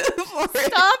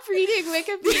 Stop reading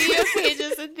Wikipedia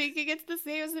pages and thinking it's the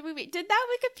same as the movie. Did that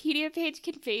Wikipedia page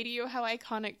convey to you how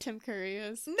iconic Tim Curry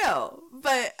is? No,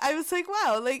 but I was like,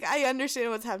 wow, like I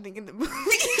understand what's happening in the movie.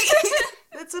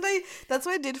 That's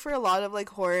what I did for a lot of like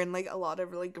horror and like a lot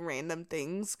of like random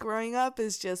things growing up,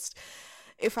 is just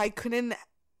if I couldn't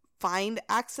find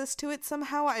access to it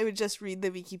somehow, I would just read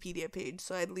the Wikipedia page,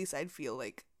 so at least I'd feel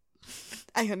like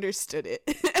I understood it.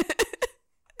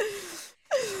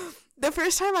 The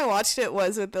first time I watched it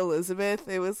was with Elizabeth.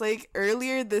 It was like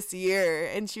earlier this year,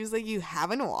 and she was like, "You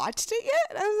haven't watched it yet?"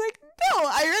 And I was like, "No,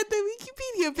 I read the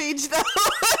Wikipedia page though."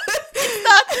 It's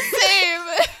not the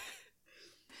same.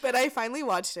 But I finally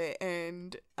watched it,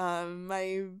 and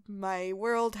my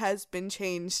world has been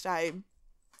changed.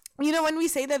 You know, when we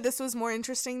say that this was more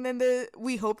interesting than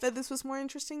we hope that this was more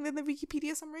interesting than the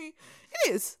Wikipedia summary,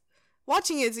 it is.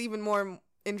 Watching it is even more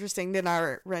interesting than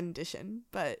our rendition,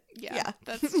 but yeah.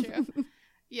 That's true.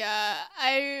 Yeah,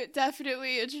 I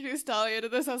definitely introduced Dahlia to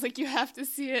this. I was like, you have to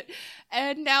see it.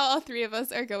 And now all three of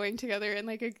us are going together in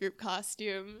like a group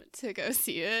costume to go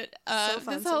see it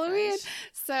this Halloween.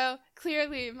 So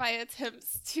clearly my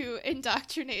attempts to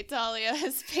indoctrinate Dahlia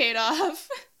has paid off.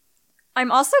 I'm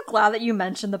also glad that you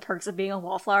mentioned The Perks of Being a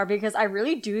Wallflower, because I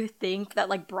really do think that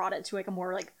like brought it to like a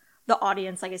more like the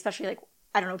audience, like especially like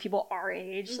I don't know, people our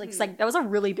age. Like, that was a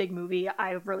really big movie.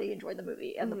 I really enjoyed the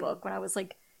movie and the book when I was,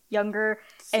 like, younger.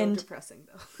 So and depressing,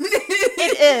 though.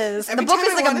 It is. The book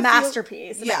is, like, a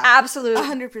masterpiece. An absolute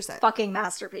 100%. fucking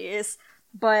masterpiece.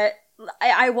 But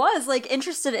I was, like,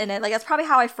 interested in it. Like, that's probably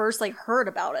how I first, like, heard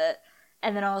about it.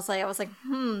 And then I was like,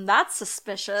 that's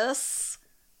suspicious.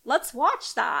 Let's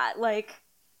watch that. Like,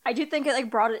 I do think it, like,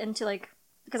 brought it into, like,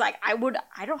 because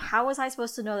how was I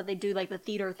supposed to know that they do, like, the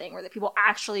theater thing where the people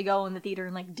actually go in the theater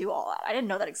and, like, do all that? I didn't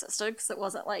know that existed because it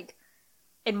wasn't, like,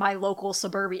 in my local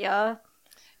suburbia.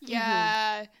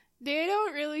 Yeah, they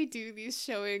don't really do these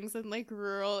showings in, like,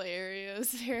 rural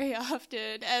areas very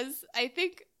often, as I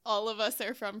think all of us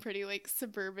are from pretty, like,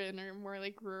 suburban or more,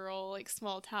 like, rural, like,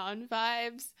 small town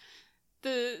vibes.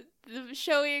 The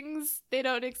showings, they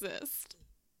don't exist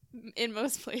in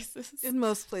most places. In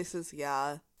most places,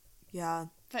 yeah. Yeah.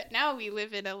 But now we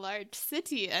live in a large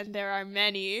city, and there are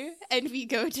many, and we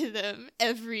go to them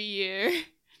every year.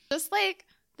 Just like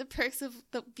the perks of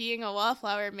being a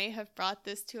wallflower may have brought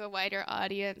this to a wider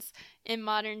audience in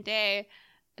modern day,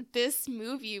 this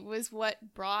movie was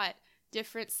what brought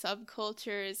different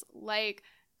subcultures like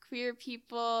queer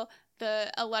people.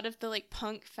 A lot of the, like,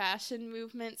 punk fashion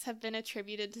movements have been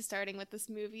attributed to starting with this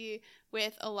movie,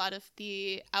 with a lot of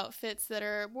the outfits that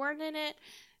are worn in it.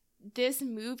 This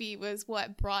movie was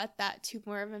what brought that to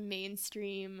more of a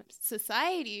mainstream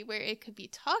society where it could be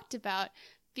talked about,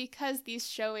 because these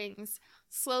showings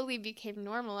slowly became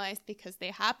normalized because they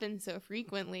happened so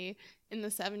frequently in the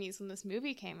 70s when this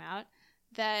movie came out,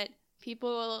 that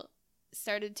people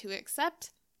started to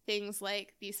accept things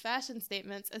like these fashion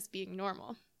statements as being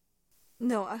normal.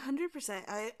 No, 100%.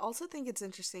 I also think it's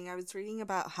interesting. I was reading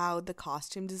about how the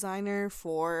costume designer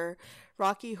for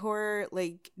Rocky Horror,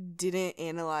 like, didn't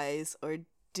analyze or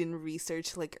didn't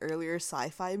research, like, earlier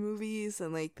sci-fi movies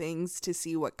and, like, things to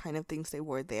see what kind of things they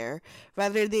wore there.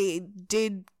 Rather, they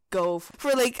did go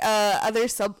for, like, other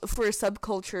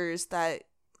subcultures that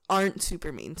aren't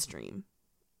super mainstream.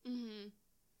 Mm-hmm.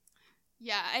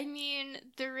 Yeah, I mean,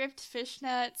 the ripped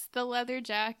fishnets, the leather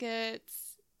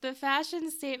jackets, the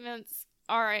fashion statements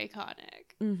are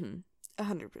iconic.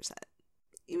 100%.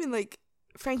 Even, like,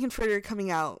 Frankenfurter coming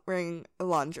out wearing a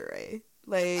lingerie.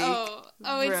 Like, oh,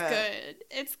 it's good.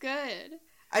 It's good.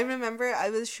 I remember I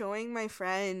was showing my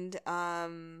friend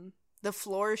the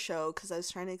floor show because I was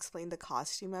trying to explain the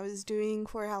costume I was doing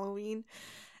for Halloween,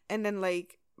 and then,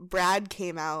 like, Brad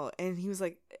came out and he was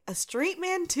like, a straight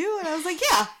man too? And I was like,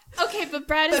 yeah. Okay, but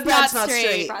Brad's not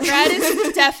straight. Brad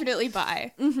is definitely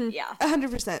bi. Yeah.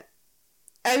 100%.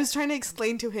 I was trying to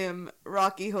explain to him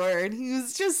Rocky Horror, and he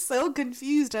was just so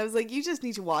confused. I was like, you just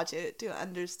need to watch it to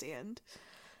understand.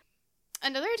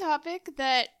 Another topic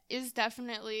that is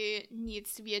definitely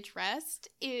needs to be addressed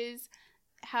is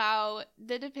how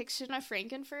the depiction of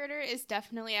Frankenfurter is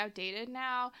definitely outdated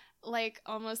now, like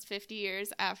almost 50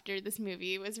 years after this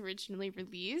movie was originally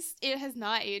released. It has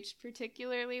not aged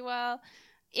particularly well.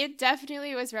 It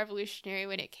definitely was revolutionary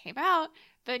when it came out,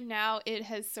 but now it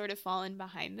has sort of fallen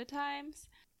behind the times.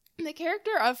 The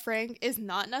character of Frank is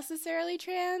not necessarily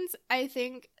trans. I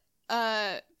think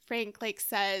Frank, like,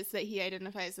 says that he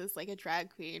identifies as, like, a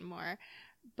drag queen more,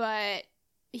 but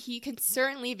he can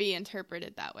certainly be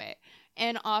interpreted that way,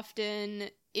 and often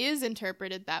is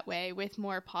interpreted that way with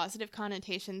more positive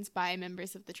connotations by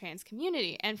members of the trans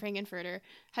community. And Frankenfurter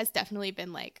has definitely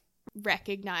been, like,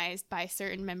 recognized by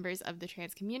certain members of the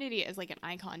trans community as, like, an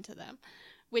icon to them,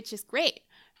 which is great.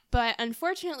 But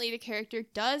unfortunately, the character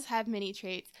does have many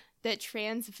traits that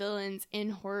trans villains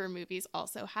in horror movies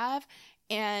also have,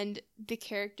 and the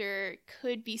character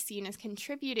could be seen as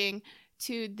contributing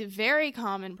to the very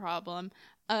common problem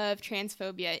of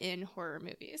transphobia in horror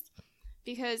movies.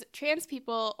 Because trans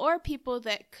people, or people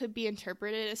that could be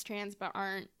interpreted as trans but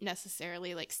aren't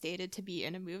necessarily, like, stated to be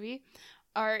in a movie,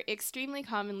 are extremely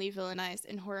commonly villainized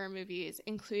in horror movies,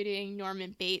 including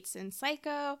Norman Bates in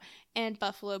Psycho and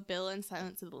Buffalo Bill in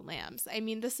Silence of the Lambs. I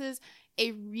mean, this is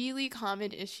a really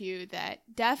common issue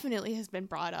that definitely has been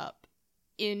brought up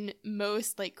in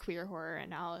most, like, queer horror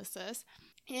analysis.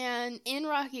 And in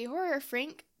Rocky Horror,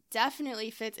 Frank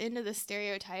definitely fits into the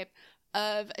stereotype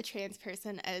of a trans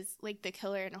person as, like, the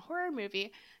killer in a horror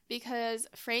movie, because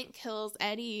Frank kills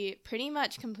Eddie pretty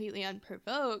much completely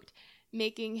unprovoked,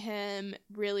 making him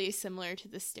really similar to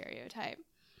the stereotype.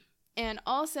 And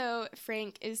also,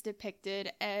 Frank is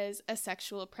depicted as a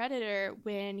sexual predator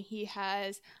when he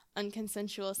has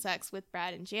unconsensual sex with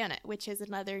Brad and Janet, which is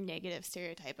another negative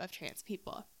stereotype of trans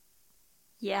people.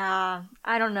 Yeah,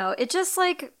 I don't know. It just,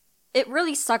 like, it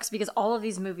really sucks because all of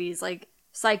these movies, like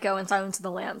Psycho and Silence of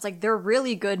the Lambs, like, they're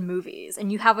really good movies,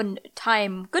 and you have a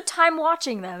good time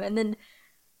watching them, and then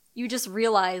you just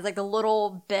realize, like, the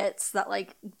little bits that,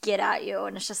 like, get at you,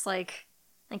 and it's just, like,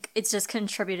 it's just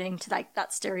contributing to, like,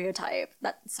 that stereotype,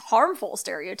 that's harmful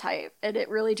stereotype, and it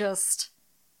really just,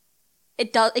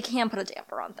 it can put a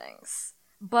damper on things.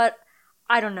 But,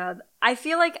 I don't know, I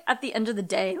feel like at the end of the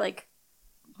day, like,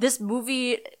 this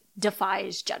movie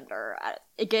defies gender,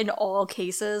 in all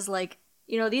cases. Like,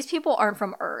 you know, these people aren't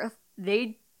from Earth,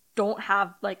 they don't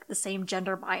have, like, the same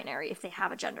gender binary if they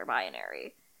have a gender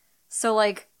binary. So,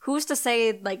 like, who's to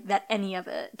say, like, that any of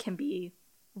it can be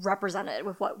represented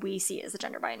with what we see as the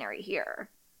gender binary here?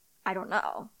 I don't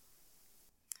know.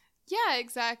 Yeah,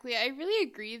 exactly. I really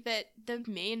agree that the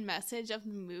main message of the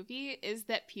movie is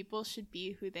that people should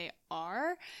be who they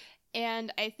are.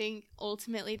 And I think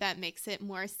ultimately that makes it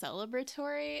more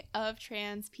celebratory of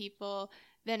trans people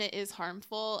than it is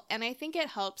harmful. And I think it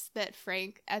helps that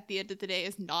Frank, at the end of the day,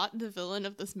 is not the villain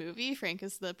of this movie. Frank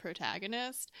is the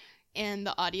protagonist, and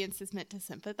the audience is meant to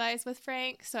sympathize with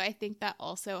Frank. So I think that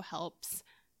also helps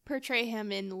portray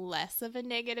him in less of a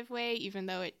negative way, even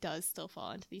though it does still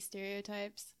fall into these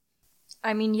stereotypes.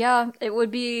 I mean, yeah, it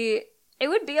would be a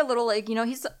little, like, you know,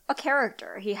 he's a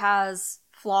character. He has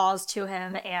flaws to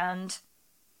him and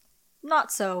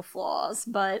not so flaws,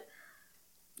 but,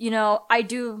 you know, I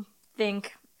do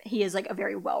think he is, like, a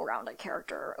very well-rounded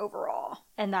character overall,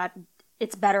 and that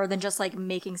it's better than just, like,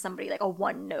 making somebody, like, a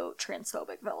one-note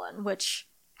transphobic villain, which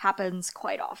happens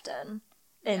quite often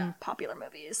in popular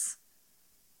movies.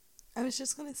 I was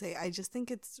just gonna say, I just think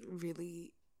it's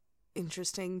really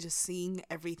interesting just seeing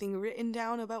everything written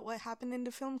down about what happened in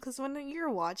the film, because when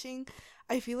you're watching,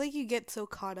 I feel like you get so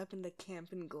caught up in the camp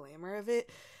and glamour of it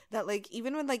that, like,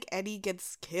 even when, like, Eddie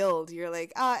gets killed, you're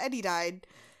like, Eddie died,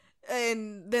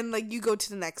 and then, like, you go to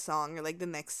the next song or, like, the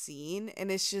next scene,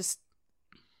 and it's just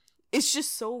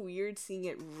so weird seeing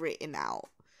it written out,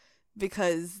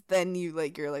 because then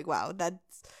you're like, wow,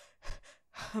 that's,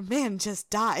 a man just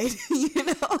died, you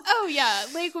know? Oh, yeah.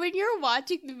 Like, when you're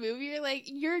watching the movie, you're like,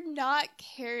 you're not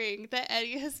caring that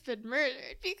Eddie has been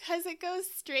murdered, because it goes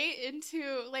straight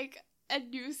into, like, a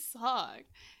new song.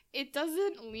 It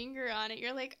doesn't linger on it.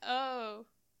 You're like, oh,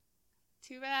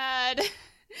 too bad.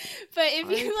 But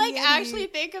if you, like, actually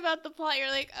think about the plot,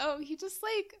 you're like, oh, he just,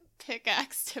 like,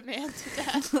 pickaxed a man to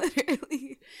death.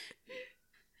 Literally.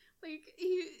 Like,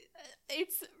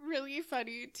 it's really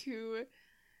funny to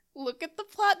look at the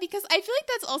plot, because I feel like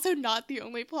that's also not the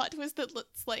only plot twist that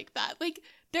looks like that. Like,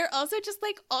 they're also just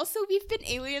like, also, we've been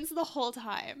aliens the whole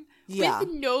time. Yeah.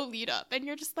 With no lead up. And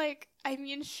you're just like, I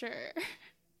mean, sure.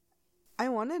 I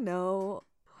want to know,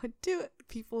 what do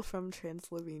people from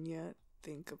Transylvania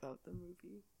think about the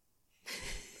movie?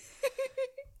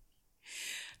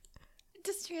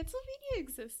 Does Transylvania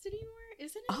exist anymore?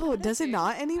 Isn't it? Oh, does it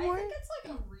not anymore? I think it's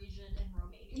like a region in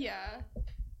Romania. Yeah.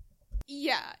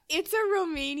 Yeah, it's a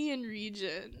Romanian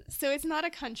region. So it's not a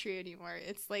country anymore.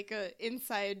 It's like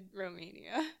inside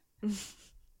Romania.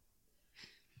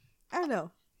 I don't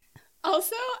know.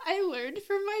 Also, I learned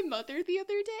from my mother the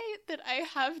other day that I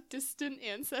have distant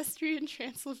ancestry in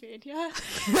Transylvania.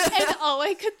 And all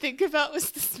I could think about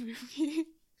was this movie.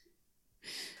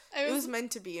 It was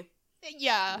meant to be.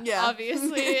 Yeah,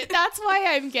 obviously. That's why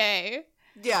I'm gay.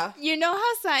 Yeah. You know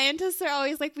how scientists are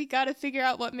always like, we gotta figure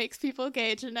out what makes people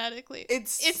gay genetically?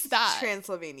 It's that.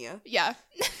 Transylvania. Yeah.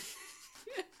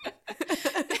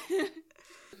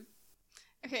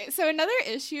 Okay, so another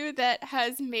issue that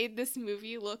has made this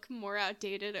movie look more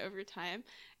outdated over time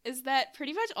is that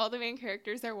pretty much all the main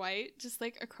characters are white, just,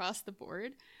 like, across the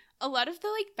board. A lot of the,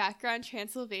 like, background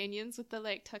Transylvanians with the,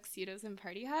 like, tuxedos and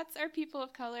party hats are people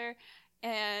of color,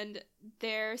 and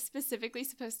they're specifically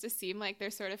supposed to seem like they're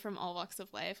sort of from all walks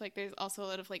of life. Like, there's also a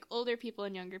lot of, like, older people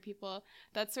and younger people,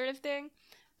 that sort of thing.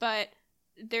 But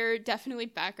they're definitely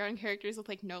background characters with,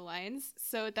 like, no lines.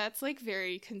 So that's, like,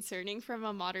 very concerning from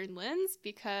a modern lens,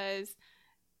 because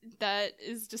that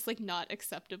is just, like, not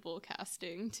acceptable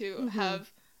casting to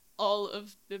have all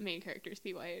of the main characters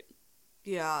be white.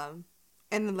 Yeah.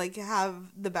 And, like,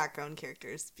 have the background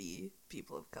characters be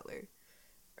people of color.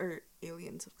 Or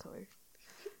aliens of color.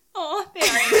 Oh, they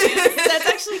are aliens. That's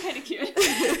actually kind of cute.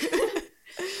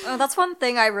 That's one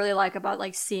thing I really like about,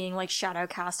 like, seeing, like, shadow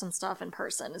cast and stuff in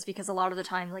person, is because a lot of the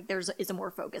time, like, is a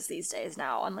more focus these days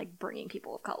now on, like, bringing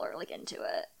people of color, like, into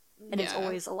it, and it's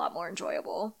always a lot more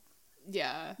enjoyable.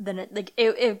 Yeah. Than it, like,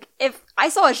 if I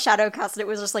saw a shadow cast and it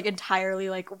was just, like, entirely,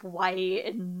 like, white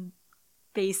and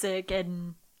basic,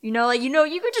 and you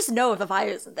could just know if the vibe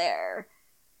isn't there.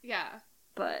 Yeah.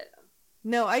 But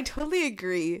no, I totally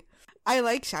agree. I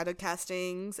like shadow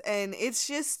castings, and it's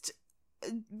just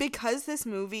because this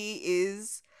movie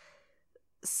is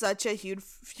such a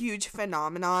huge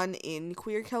phenomenon in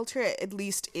queer culture, at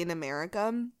least in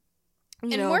America.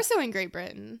 And more so in Great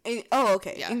Britain.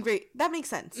 Okay. Yeah. That makes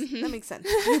sense. Mm-hmm. That makes sense.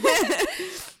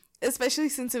 Especially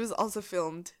since it was also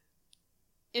filmed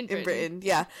in Britain.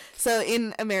 Yeah. So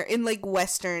in like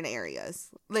Western areas.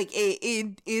 Like,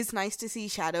 it is nice to see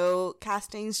shadow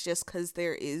castings just because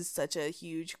there is such a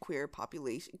huge queer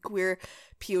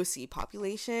POC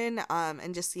population,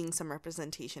 and just seeing some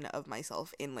representation of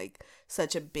myself in, like,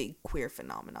 such a big queer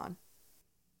phenomenon.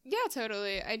 Yeah,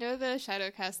 totally. I know the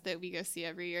shadow cast that we go see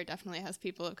every year definitely has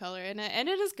people of color in it, and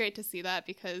it is great to see that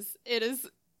because it is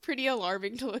pretty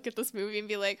alarming to look at this movie and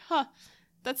be like, huh,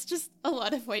 that's just a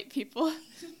lot of white people.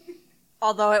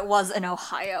 Although it was in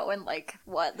Ohio in, like,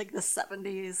 the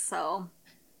 70s, so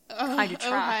kind of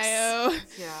tracks. Ohio.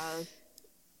 Yeah.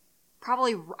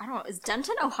 Probably, I don't know, is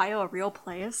Denton, Ohio a real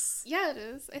place? Yeah, it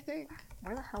is, I think.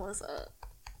 Where the hell is it?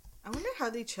 I wonder how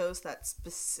they chose that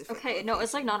specific Okay, no,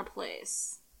 it's, like, not a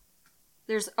place.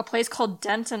 There's a place called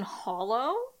Denton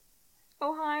Hollow,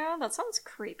 Ohio? That sounds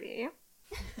creepy.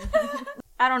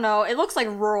 I don't know, it looks like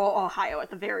rural Ohio at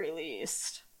the very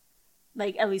least.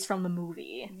 Like, at least from the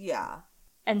movie. Yeah.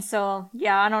 And so,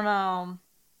 yeah, I don't know.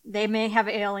 They may have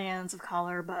aliens of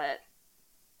color, but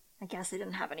I guess they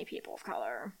didn't have any people of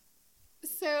color.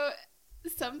 So,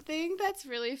 something that's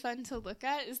really fun to look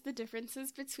at is the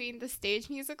differences between the stage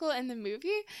musical and the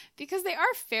movie, because they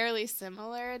are fairly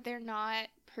similar. They're not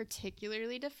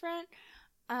particularly different,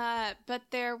 but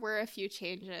there were a few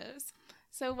changes.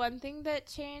 So one thing that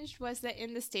changed was that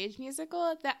in the stage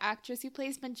musical, the actress who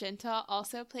plays Magenta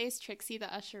also plays Trixie the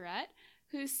Usherette,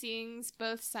 who sings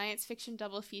both science fiction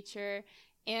double feature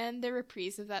and the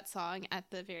reprise of that song at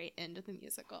the very end of the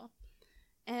musical.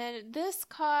 And this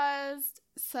caused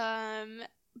some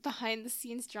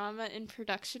behind-the-scenes drama in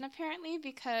production, apparently,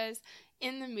 because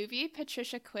in the movie,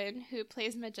 Patricia Quinn, who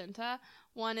plays Magenta,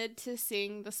 wanted to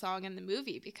sing the song in the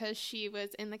movie because she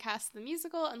was in the cast of the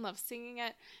musical and loved singing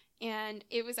it, and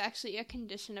it was actually a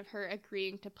condition of her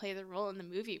agreeing to play the role in the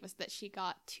movie was that she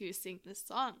got to sing this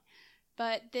song.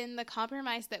 But then the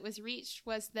compromise that was reached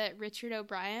was that Richard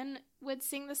O'Brien would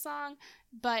sing the song,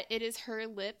 but it is her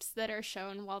lips that are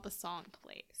shown while the song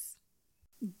plays.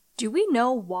 Do we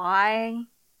know why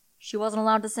she wasn't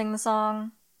allowed to sing the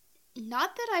song?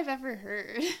 Not that I've ever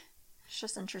heard. It's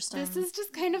just interesting. This is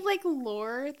just kind of like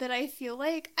lore that I feel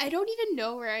like I don't even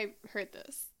know where I heard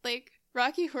this. Like,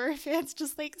 Rocky Horror fans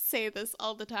just, like, say this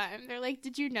all the time. They're like,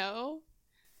 did you know?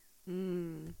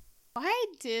 Why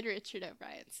did Richard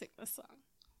O'Brien sing this song?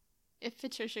 If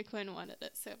Patricia Quinn wanted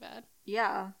it so bad.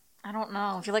 Yeah. I don't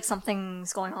know. I feel like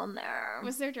something's going on there.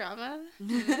 Was there drama?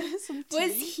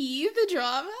 Was he the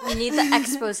drama? We need the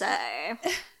expose.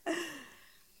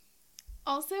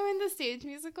 Also in the stage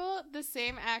musical, the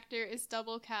same actor is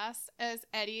double cast as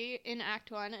Eddie in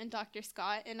Act 1 and Dr.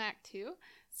 Scott in Act 2.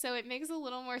 So it makes a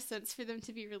little more sense for them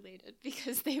to be related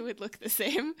because they would look the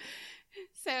same.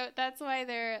 So that's why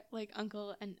they're like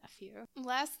uncle and nephew.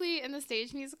 Lastly, in the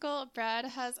stage musical, Brad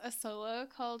has a solo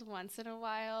called Once in a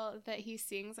While that he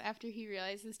sings after he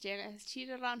realizes Janet has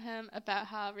cheated on him, about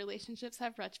how relationships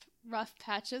have rough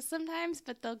patches sometimes,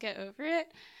 but they'll get over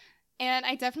it. And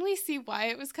I definitely see why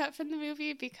it was cut from the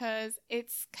movie because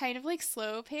it's kind of like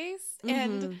slow paced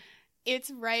and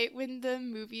it's right when the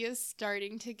movie is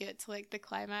starting to get to like the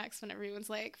climax when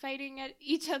everyone's like fighting at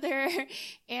each other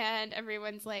and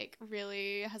everyone's like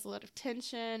really has a lot of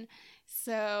tension.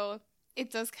 So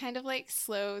it does kind of like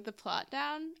slow the plot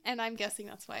down, and I'm guessing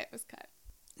that's why it was cut.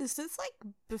 Is this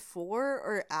like before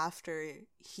or after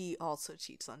he also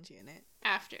cheats on Janet?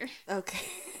 After. Okay.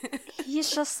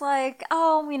 He's just like,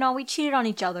 oh, you know, we cheated on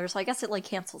each other, so I guess it like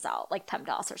cancels out, like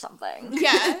PEMDAS or something.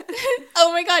 Yeah.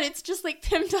 Oh my god, it's just like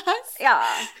PEMDAS?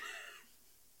 Yeah.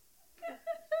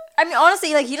 I mean,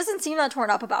 honestly, like, he doesn't seem that torn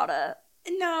up about it.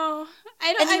 No.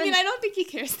 I don't think he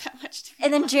cares that much.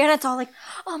 And then Janet's all like,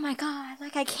 oh my god,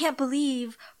 like, I can't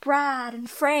believe Brad and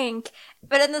Frank.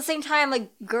 But at the same time,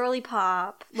 like, girly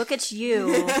pop, look at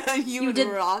you. you did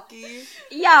Rocky.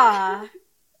 Yeah.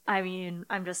 I mean,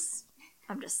 I'm just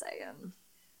saying.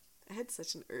 I had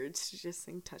such an urge to just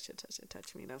sing Touch It, Touch It,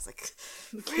 Touch Me, and I was like,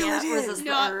 can't resist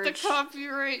not the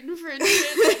copyright infringement.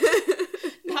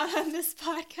 Not on this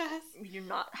podcast. We do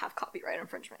not have copyright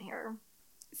infringement here.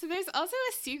 So there's also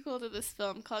a sequel to this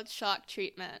film called Shock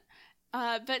Treatment.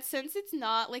 But since it's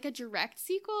not like a direct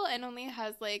sequel and only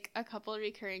has like a couple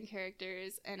recurring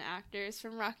characters and actors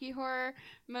from Rocky Horror,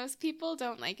 most people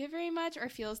don't like it very much or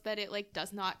feels that it like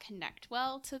does not connect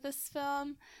well to this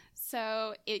film.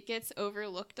 So it gets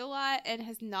overlooked a lot and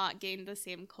has not gained the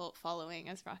same cult following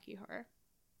as Rocky Horror.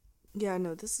 Yeah,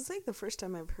 no, this is like the first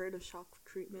time I've heard of shock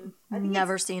treatment. I've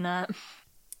never seen it.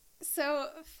 So,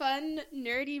 fun,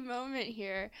 nerdy moment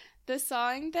here. The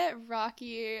song that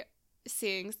Rocky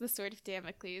sings, The Sword of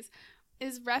Damocles,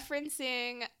 is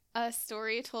referencing a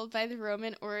story told by the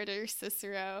Roman orator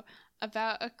Cicero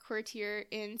about a courtier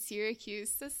in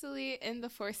Syracuse, Sicily in the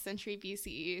 4th century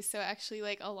BCE, so actually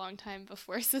like a long time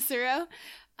before Cicero.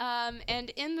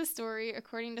 And in the story,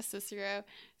 according to Cicero,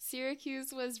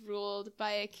 Syracuse was ruled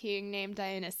by a king named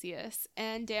Dionysius,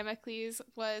 and Damocles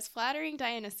was flattering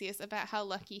Dionysius about how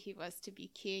lucky he was to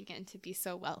be king and to be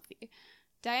so wealthy.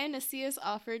 Dionysius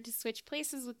offered to switch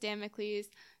places with Damocles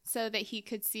so that he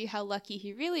could see how lucky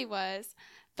he really was,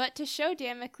 but to show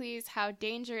Damocles how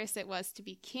dangerous it was to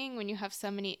be king when you have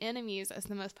so many enemies as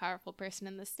the most powerful person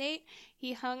in the state,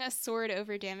 he hung a sword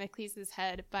over Damocles'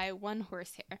 head by one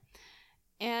horsehair.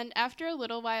 And after a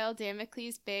little while,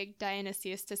 Damocles begged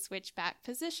Dionysius to switch back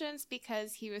positions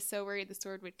because he was so worried the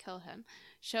sword would kill him,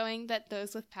 showing that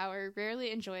those with power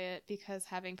rarely enjoy it because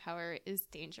having power is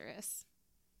dangerous.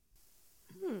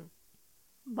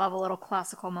 Love a little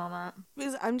classical moment.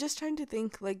 Because I'm just trying to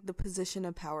think, like, the position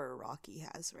of power Rocky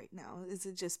has right now. Is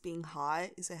it just being hot?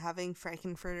 Is it having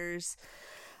Frankenfurter's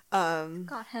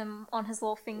got him on his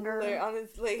little finger, on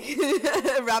his, like,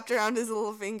 wrapped around his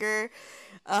little finger?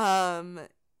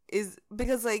 Is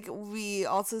because, like, we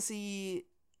also see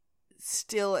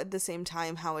still at the same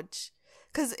time how much,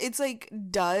 because it's like,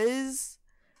 does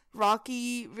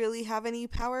Rocky really have any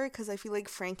power? Because I feel like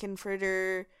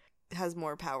Frankenfurter has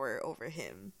more power over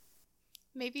him.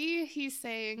 Maybe he's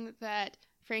saying that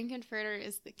Frankenfurter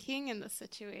is the king in the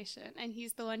situation, and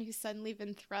he's the one who's suddenly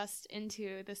been thrust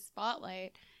into the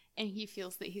spotlight, and he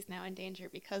feels that he's now in danger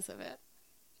because of it.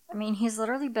 I mean, he's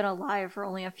literally been alive for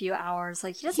only a few hours.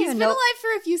 Like, he doesn't He's even been know. alive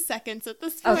for a few seconds at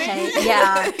this point. Okay,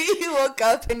 yeah. He woke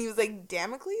up and he was like,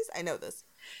 Damocles? I know this.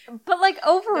 But, like,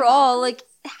 overall, like,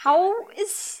 how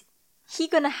is he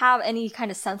gonna have any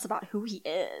kind of sense about who he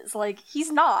is? Like,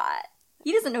 he's not.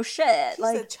 He doesn't know shit. He's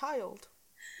like, a child.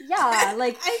 Yeah,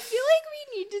 like, I feel like we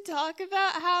need to talk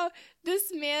about how this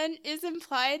man is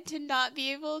implied to not be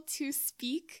able to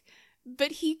speak,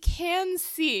 but he can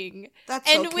sing. That's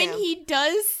and so when camp. he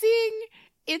does sing,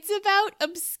 it's about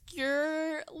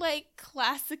obscure, like,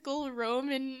 classical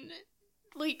Roman,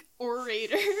 like,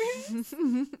 orators.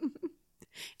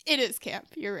 It is camp,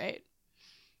 you're right.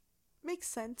 Makes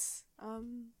sense.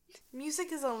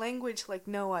 Music is a language like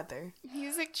no other.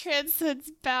 Music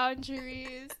transcends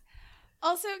boundaries.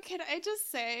 Also, can I just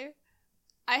say,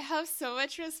 I have so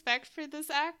much respect for this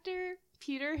actor,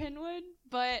 Peter Hinwood,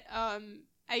 but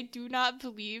I do not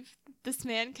believe this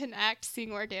man can act,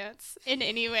 sing, or dance in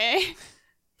any way.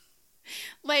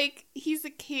 Like, he's a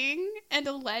king and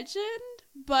a legend,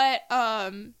 but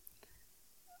why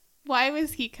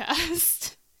was he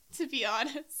cast, to be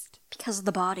honest? because of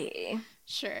the body.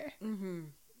 Sure. Mm-hmm.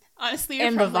 Honestly, you're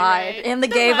And the probably vibe. right. And the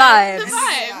gay vibes. The And the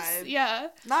vibes, vibe. yeah.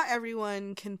 Not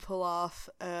everyone can pull off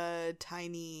a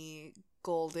tiny,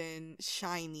 golden,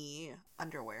 shiny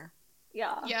underwear.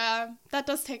 Yeah. Yeah, that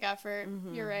does take effort.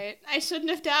 Mhm. You're right. I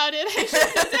shouldn't have doubted.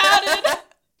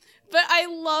 But I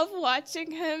love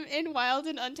watching him in Wild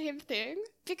and Untamed Thing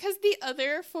because the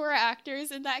other 4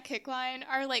 actors in that kick line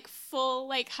are like full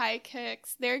like high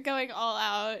kicks. They're going all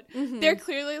out. Mhm. They're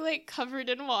clearly like covered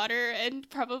in water and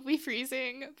probably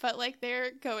freezing, but like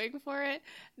they're going for it.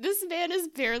 This man is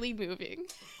barely moving.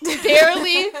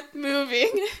 Barely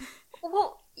moving.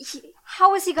 Well,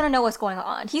 how is he gonna know what's going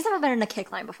on? He's never been in a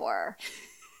kick line before.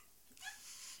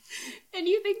 And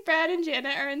you think Brad and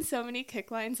Janet are in so many kick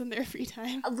lines in their free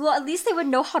time? Well, at least they would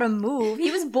know how to move.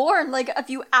 He was born like a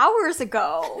few hours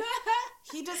ago.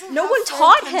 He doesn't. No have one full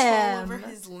taught control him. over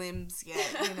his limbs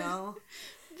yet. You know.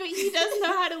 But he does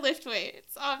know how to lift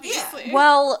weights, obviously. Yeah.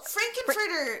 Well,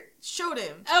 Frankenfurter showed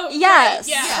him. Oh, yes. right,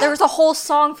 yeah. There was a whole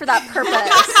song for that purpose.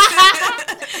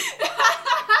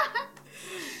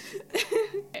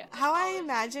 How I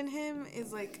imagine him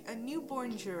is like a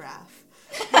newborn giraffe.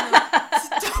 You know,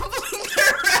 stumbling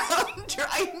around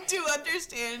trying to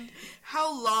understand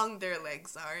how long their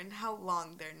legs are and how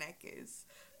long their neck is.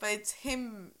 But it's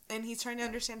him, and he's trying to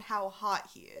understand how hot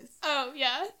he is. Oh,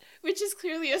 yeah. Which is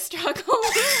clearly a struggle.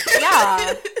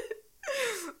 Yeah.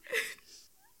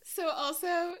 So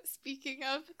also, speaking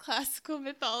of classical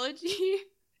mythology,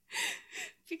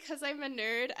 because I'm a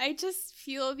nerd, I just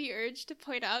feel the urge to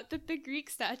point out that the Greek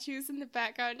statues in the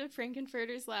background of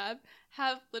Frankenfurter's lab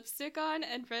have lipstick on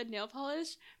and red nail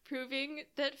polish, proving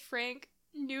that Frank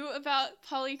knew about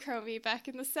polychromy back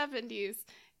in the 70s,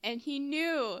 and he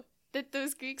knew that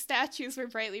those Greek statues were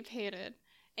brightly painted,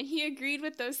 and he agreed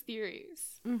with those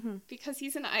theories, Mm-hmm. because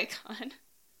he's an icon.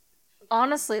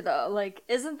 Honestly, though, like,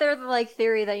 isn't there the, like,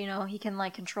 theory that, you know, he can,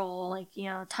 like, control, like, you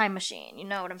know, time machine? You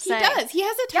know what I'm He saying? does. He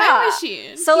has a time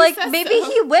machine. So, He like, says maybe so.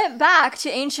 he went back to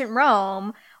ancient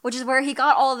Rome, which is where he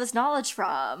got all of his knowledge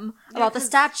from, about the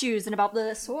statues and about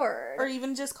the sword. Or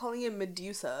even just calling it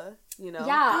Medusa, you know?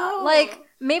 Yeah, Oh. like,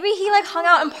 maybe he, like, hung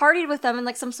out and partied with them in,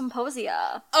 like, some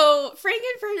symposia. Oh,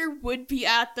 Frankenfurter would be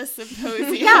at the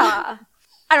symposium. Yeah.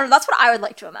 I don't know, that's what I would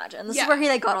like to imagine. This Yeah. is where he,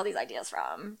 like, got all these ideas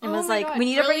from. And Oh was my like, God, we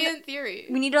need to brilliant theory.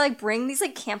 we need to, like, bring these,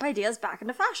 like, camp ideas back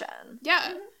into fashion.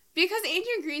 Yeah, because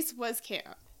ancient Greece was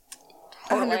camp.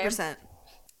 Totally. 100%.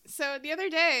 So the other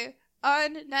day,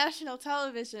 on national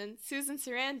television, Susan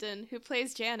Sarandon, who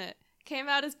plays Janet, came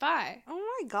out as bi.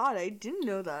 Oh my god, I didn't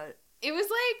know that. It was,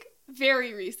 like,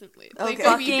 very recently. Like,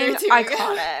 Okay. a week or Fucking two ago.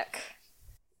 iconic.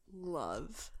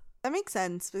 Love. That makes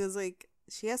sense because, like,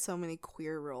 she has so many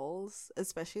queer roles,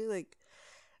 especially, like,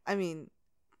 I mean,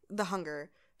 The Hunger,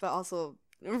 but also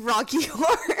Rocky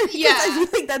Horror. 'Cause Yeah. I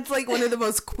feel like that's, like, one of the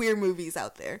most queer movies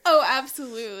out there. Oh,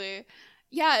 absolutely.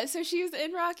 Yeah, so she was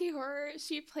in Rocky Horror.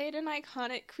 She played an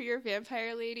iconic queer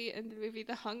vampire lady in the movie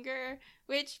The Hunger,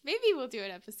 which maybe we'll do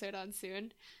an episode on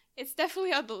soon. It's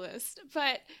definitely on the list,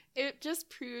 but it just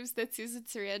proves that Susan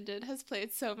Sarandon has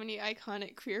played so many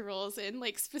iconic queer roles in,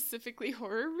 like, specifically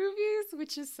horror movies,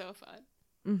 which is so fun.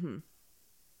 Mm-hmm.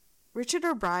 Richard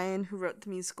O'Brien, who wrote the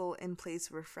musical and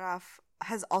plays Riff Raff,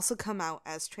 has also come out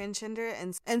as transgender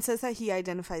and says that he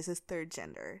identifies as third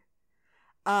gender.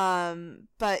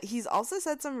 But he's also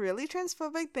said some really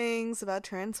transphobic things about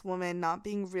trans women not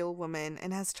being real women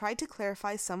and has tried to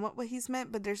clarify somewhat what he's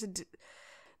meant, but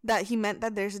that he meant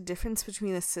that there's a difference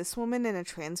between a cis woman and a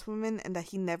trans woman and that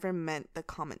he never meant the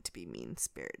comment to be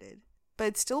mean-spirited. But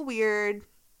it's still weird.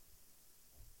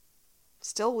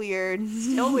 Still weird.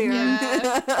 Still weird.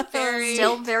 Yeah, very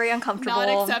Still very uncomfortable. not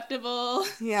acceptable.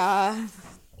 Yeah.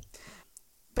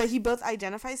 But he both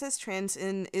identifies as trans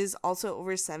and is also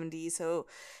over 70, so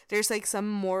there's, like, some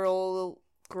moral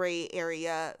gray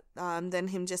area than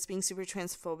him just being super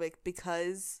transphobic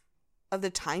because of the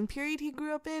time period he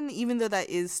grew up in, even though that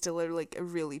is still a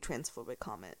really transphobic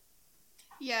comment.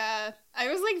 Yeah,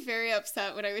 I was, like, very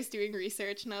upset when I was doing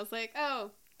research, and I was like,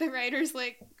 oh, the writer's,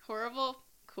 like, horrible?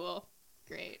 Cool.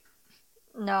 Great.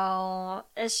 No,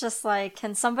 it's just like,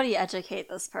 can somebody educate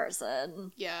this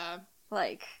person? Yeah.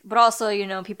 Like, but also, you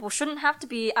know, people shouldn't have to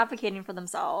be advocating for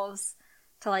themselves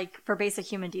to, like, for basic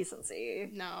human decency.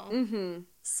 No. Mm-hmm.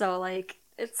 So, like,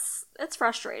 it's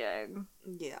frustrating.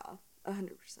 Yeah, 100%.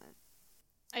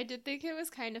 I did think it was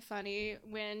kind of funny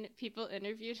when people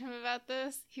interviewed him about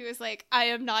this. He was like, I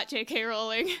am not J.K.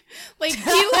 Rowling. Like, he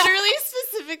literally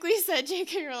specifically said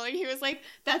J.K. Rowling. He was like,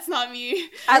 that's not me.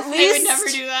 At I would least never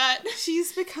do that.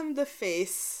 She's become the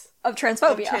face of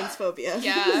transphobia.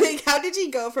 Yeah. Like, how did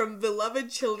she go from beloved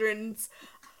children's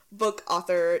book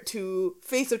author to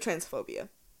face of transphobia?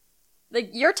 Like,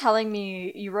 you're telling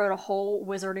me you wrote a whole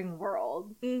wizarding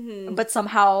world, Mm-hmm. but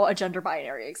somehow a gender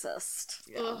binary exists.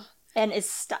 Yeah. Ugh, And is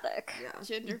static. Yeah.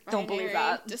 gender Don't believe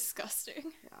binary, that.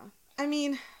 disgusting. Yeah. I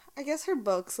mean, I guess her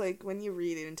books, like, when you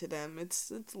read into them, it's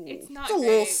a little, It's not it's a great.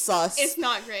 little sus. It's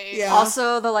not great. Yeah.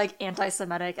 Also, the, like,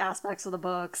 anti-Semitic aspects of the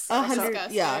books. 100,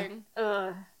 Disgusting. yeah.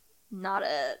 Ugh, not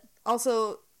it.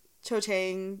 Also, Cho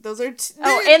Chang, those are...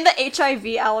 Oh, and the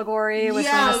HIV allegory with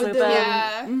yeah, Remus with Lupin.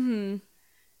 Yeah. Mm-hmm.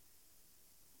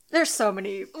 There's so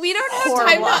many. We don't have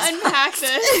Horrible time to aspects. unpack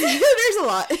this. There's a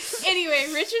lot. Anyway,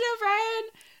 Richard O'Brien,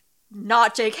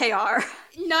 Not JKR.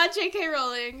 not J.K.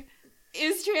 Rowling,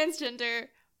 is transgender,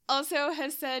 also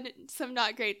has said some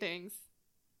not great things.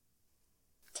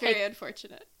 Very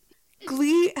unfortunate.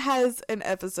 Glee has an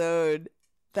episode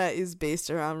that is based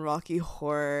around Rocky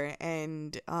Horror,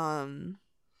 and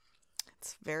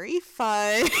it's very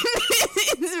fun.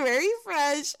 It's very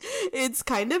fresh. It's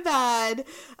kind of bad,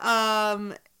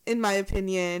 in my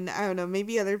opinion. I don't know,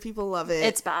 maybe other people love it.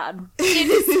 It's bad. It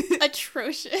is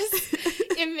atrocious.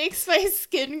 It makes my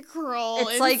skin crawl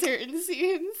It's in like- certain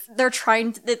scenes. They're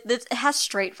trying to. It has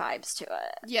straight vibes to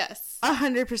it. Yes.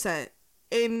 100%.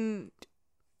 And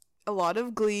a lot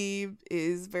of Glee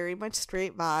is very much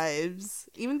straight vibes,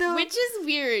 even though Which is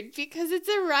weird because it's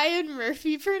a Ryan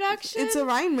Murphy production. it's a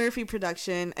Ryan Murphy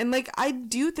production, and, like, I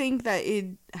do think that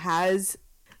it has,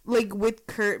 like, with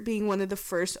Kurt being one of the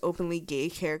first openly gay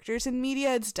characters in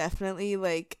media, it's definitely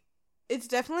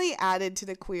added to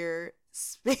the queer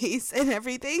space and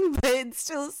everything, but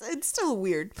it's still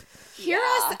weird. Hear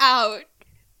us out.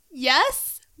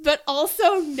 Yes, but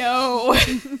also no.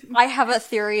 I have a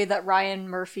theory that Ryan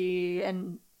Murphy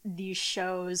and these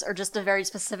shows are just a very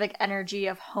specific energy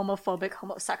of homophobic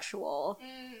homosexual.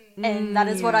 And that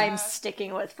is what I'm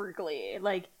sticking with for Glee.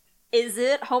 Like, is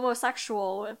it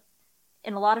homosexual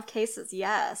In a lot of cases,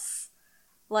 yes.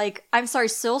 Like, I'm sorry,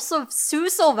 Sue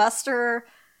Sylvester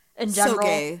in general. So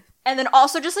gay. And then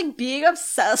also just, like, being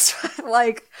obsessed with,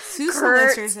 like, Sue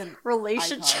Kurt's Sylvester's an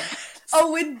relationship. icon.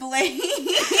 Oh, with Blaine.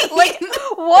 Like,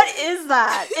 what is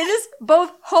that? It is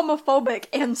both homophobic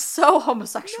and so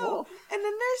homosexual. No. And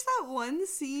then there's that one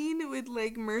scene with,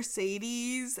 like,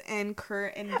 Mercedes and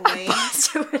Kurt and Blaine.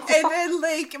 And then,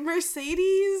 like,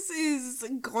 Mercedes is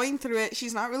going through it.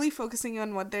 She's not really focusing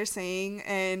on what they're saying.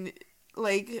 And,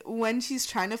 like, when she's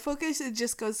trying to focus, it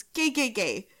just goes, gay, gay,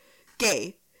 gay.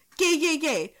 Gay. Gay, gay,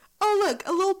 gay. Oh, look,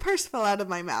 a little purse fell out of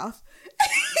my mouth.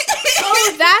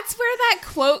 Oh, that's where that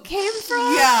quote came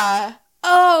from? Yeah.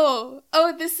 Oh,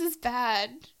 this is bad.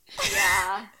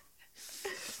 Yeah.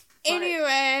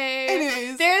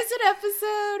 Anyways, there's an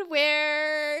episode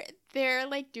where they're,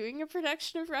 like, doing a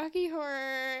production of Rocky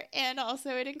Horror, and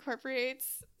also it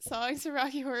incorporates songs from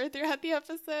Rocky Horror throughout the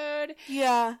episode.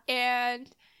 Yeah.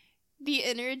 And the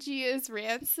energy is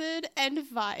rancid and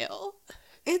vile.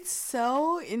 It's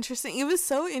so interesting. It was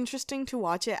so interesting to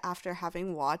watch it after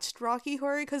having watched Rocky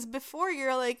Horror, because before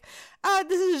you're like,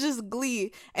 this is just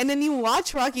Glee. And then you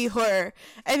watch Rocky Horror,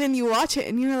 and then you watch it,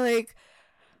 and you're like,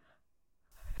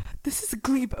 this is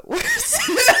Glee, but worse.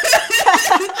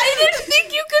 I didn't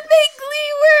think you could make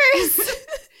Glee worse.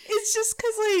 It's just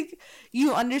because, like,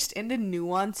 you understand the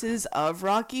nuances of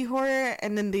Rocky Horror,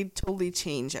 and then they totally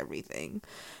change everything.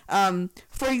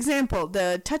 For example,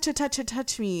 the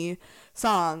Touch Me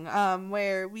song,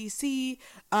 where we see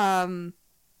Emma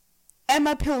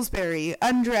Pillsbury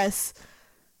undress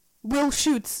Will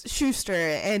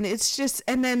Schuester, and it's just,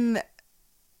 and then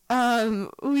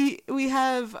we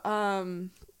have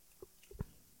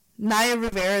Naya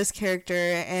Rivera's character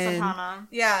and Santana.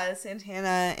 Yeah,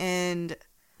 Santana and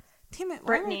damn it,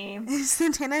 Brittany.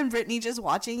 Santana and Brittany just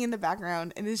watching in the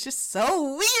background, and it's just so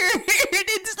weird.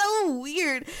 It's so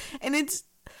weird, and it's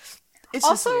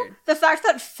also just weird. The fact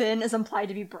that Finn is implied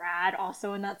to be Brad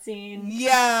also in that scene.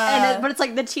 Yeah, but it's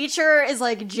like the teacher is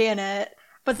like Janet,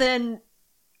 but then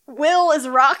Will is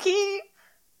Rocky.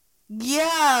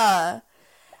 Yeah,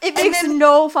 it makes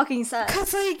no fucking sense.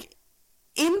 Cause like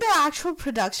in the actual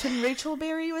production, Rachel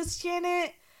Berry was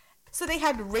Janet, so they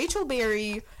had Rachel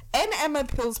Berry and Emma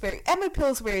Pillsbury. Emma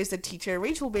Pillsbury is the teacher.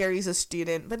 Rachel Berry is a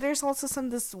student, but there's also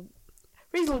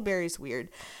Rachel Berry's weird.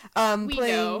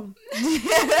 Playing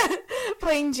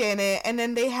Janet, and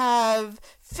then they have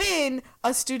Finn,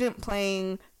 a student,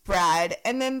 playing Brad,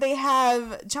 and then they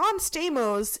have John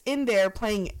Stamos in there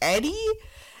playing Eddie,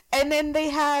 and then they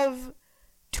have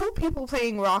two people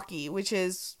playing Rocky, which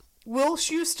is Will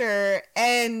Schuester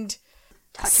and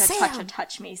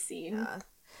touch me scene. Yeah.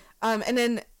 And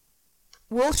then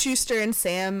Will Schuester and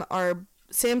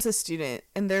Sam's a student,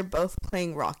 and they're both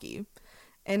playing Rocky.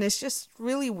 And it's just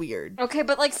really weird. Okay,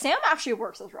 but, like, Sam actually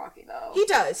works as Rocky, though. He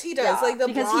does. Yeah, like, the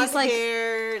because blonde he's, like,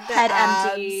 hair, the head abs,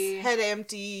 empty. head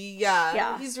empty.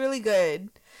 Yeah. He's really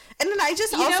good. And then I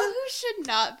just You know who should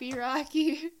not be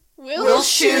Rocky? Will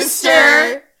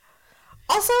Schuester.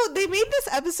 Also, they made this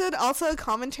episode also a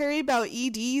commentary about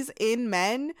EDs in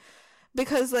men,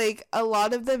 because, like, a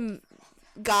lot of them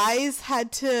guys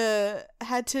had to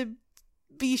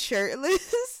be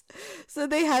shirtless. So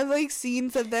they have, like,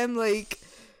 scenes of them, like,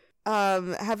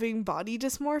 having body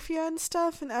dysmorphia and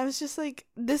stuff, and I was just like,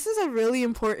 this is a really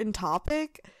important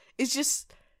topic. It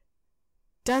just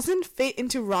doesn't fit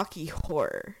into Rocky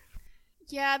Horror.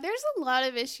 Yeah, there's a lot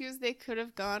of issues they could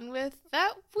have gone with.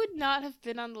 That would not have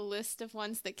been on the list of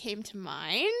ones that came to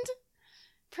mind.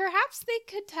 Perhaps they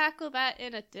could tackle that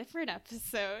in a different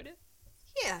episode.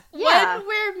 Yeah. One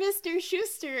where Mr.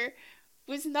 Schuester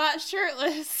was not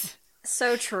shirtless.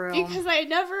 So true. Because I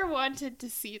never wanted to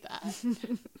see that.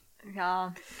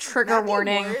 Yeah. Trigger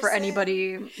warning for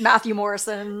anybody. Matthew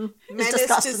Morrison is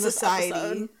discussed in this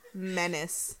episode.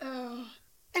 Menace. Oh.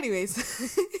 Anyways.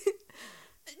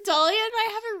 Dahlia and I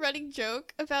have a running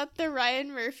joke about the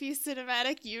Ryan Murphy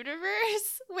cinematic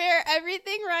universe, where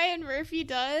everything Ryan Murphy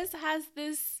does has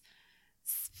this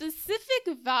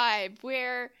specific vibe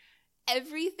where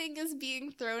everything is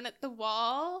being thrown at the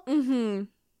wall. Mm-hmm.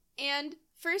 And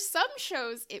for some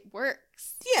shows, it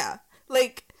works. Yeah.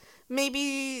 Like,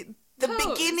 maybe the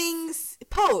beginnings...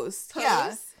 Pose.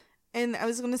 Yeah. And I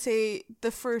was going to say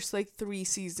the first, like, 3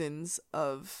 seasons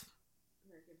of...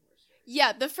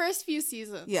 Yeah, the first few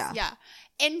seasons. Yeah. Yeah.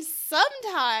 And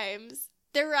sometimes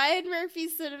the Ryan Murphy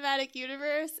cinematic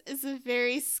universe is a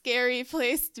very scary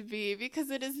place to be because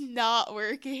it is not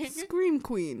working. Scream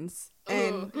Queens.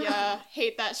 And yeah,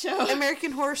 hate that show.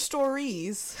 American Horror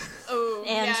Stories. Oh,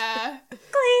 and yeah.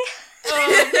 Glee.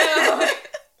 Oh, no.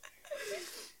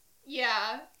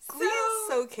 Yeah. Glee is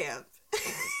so camp.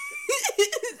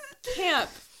 Camp.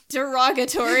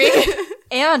 Derogatory.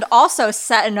 And also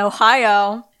set in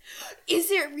Ohio. Is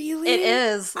it really? It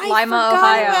is. I Lima, forgot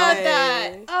Ohio. about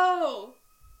that. Oh.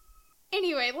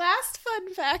 Anyway, last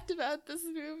fun fact about this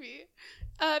movie.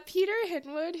 Peter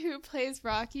Hinwood, who plays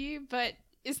Rocky, but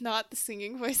is not the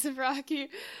singing voice of Rocky,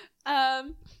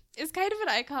 is kind of an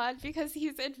icon because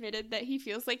he's admitted that he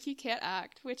feels like he can't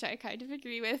act, which I kind of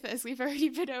agree with, as we've already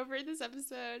been over in this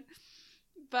episode.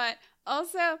 But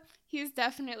also, he's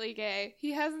definitely gay.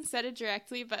 He hasn't said it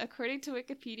directly, but according to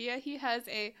Wikipedia, he has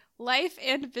a life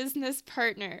and business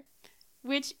partner,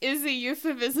 which is a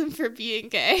euphemism for being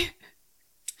gay.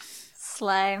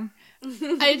 Slay.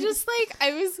 I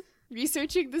was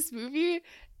researching this movie,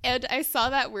 and I saw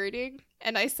that wording,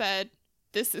 and I said,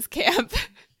 this is camp.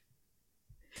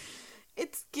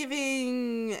 It's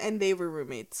giving, and they were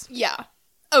roommates. Yeah.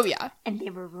 Oh, yeah. And they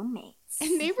were roommates.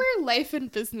 And they were life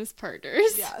and business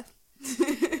partners. Yeah.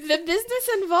 The business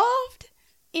involved?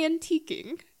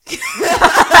 Antiquing.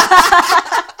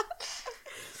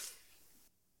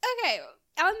 Okay,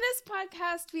 on this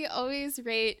podcast, we always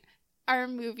rate our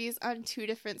movies on two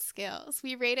different scales.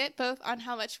 We rate it both on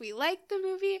how much we like the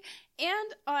movie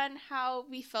and on how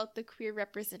we felt the queer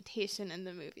representation in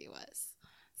the movie was.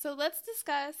 So let's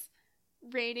discuss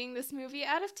rating this movie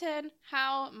out of 10,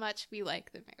 how much we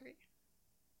like the movie.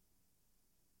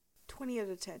 20 out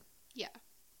of 10. Yeah.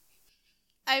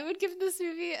 I would give this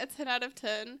movie a 10 out of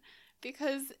 10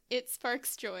 because it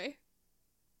sparks joy.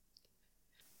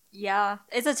 Yeah,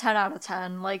 it's a 10 out of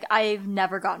 10. Like, I've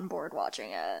never gotten bored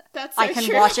watching it. That's so I can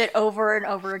true. watch it over and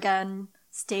over again.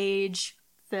 Stage,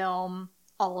 film,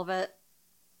 all of it.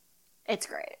 It's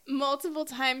great. Multiple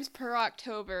times per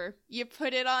October. You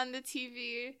put it on the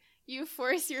TV. You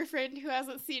force your friend who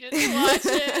hasn't seen it to watch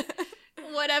it.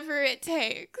 Whatever it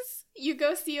takes. You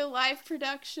go see a live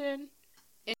production.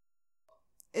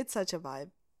 It's such a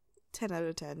vibe. 10 out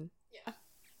of 10. Yeah.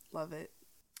 Love it.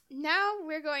 Now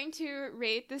we're going to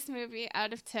rate this movie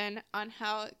out of 10 on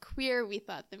how queer we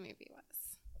thought the movie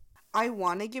was. I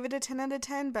want to give it a 10 out of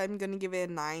 10, but I'm going to give it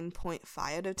a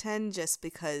 9.5 out of 10 just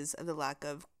because of the lack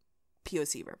of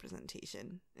POC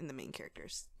representation in the main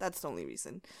characters. That's the only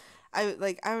reason.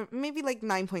 I maybe like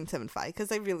 9.75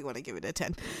 because I really want to give it a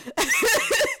 10.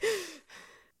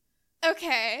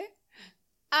 Okay.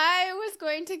 I was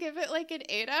going to give it like an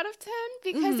 8 out of 10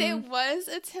 because it was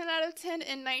a 10 out of 10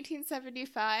 in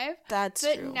 1975. That's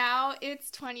but true. But now it's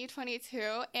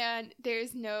 2022 and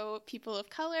there's no people of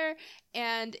color,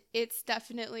 and it's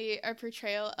definitely a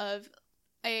portrayal of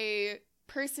a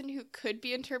person who could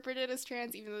be interpreted as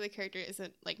trans, even though the character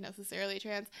isn't like necessarily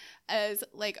trans, as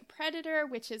like a predator,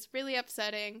 which is really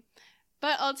upsetting.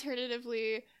 But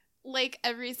alternatively, like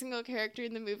every single character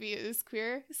in the movie is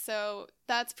queer, so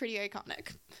that's pretty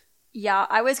iconic. Yeah,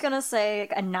 I was gonna say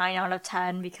a 9 out of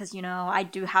 10 because, you know, I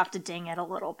do have to ding it a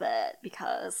little bit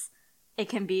because it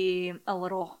can be a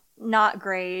little not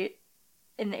great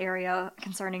in the area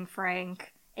concerning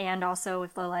Frank, and also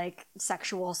with the, like,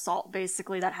 sexual assault,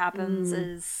 basically, that happens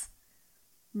is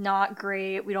not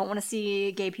great. We don't want to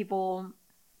see gay people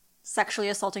sexually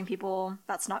assaulting people.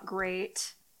 That's not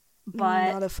great.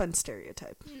 But not a fun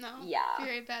stereotype. No. Yeah.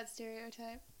 Very bad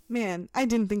stereotype. Man, I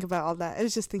didn't think about all that. I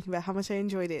was just thinking about how much I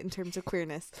enjoyed it in terms of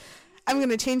queerness. I'm going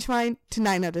to change mine to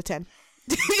 9 out of 10.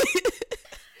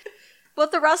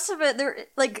 But the rest of it, there,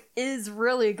 like, is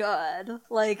really good.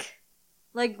 Like,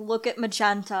 look at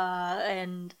Magenta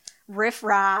and Riff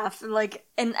Raff, like,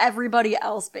 and everybody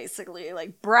else, basically.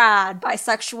 Like, Brad,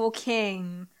 Bisexual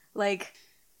King. Like,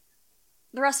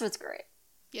 the rest of it's great.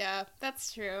 Yeah,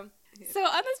 that's true. So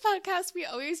on this podcast, we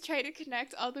always try to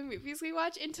connect all the movies we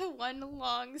watch into one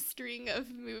long string of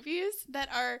movies that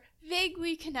are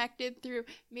vaguely connected through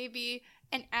maybe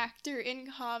an actor in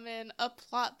common, a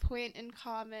plot point in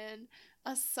common,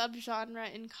 a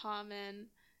subgenre in common.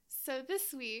 So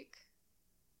this week,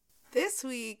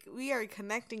 we are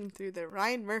connecting through the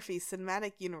Ryan Murphy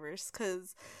cinematic universe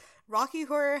because Rocky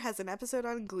Horror has an episode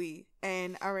on Glee,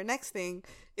 and our next thing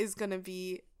is going to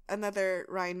be another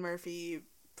Ryan Murphy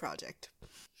project.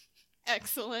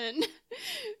 Excellent.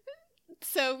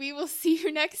 So we will see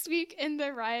you next week in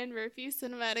the Ryan Murphy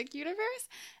cinematic universe.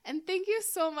 And thank you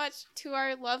so much to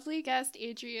our lovely guest,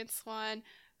 Adrian Swann,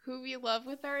 who we love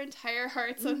with our entire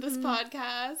hearts on this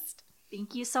podcast.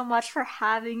 Thank you so much for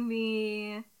having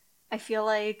me. I feel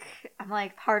like,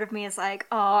 part of me is like,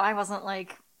 oh, I wasn't,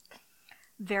 like,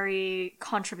 very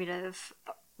contributive,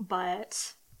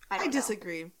 but I don't know.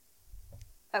 disagree.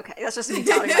 Okay, that's just me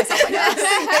doubting myself, I guess.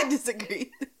 I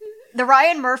disagree. The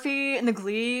Ryan Murphy and the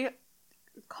Glee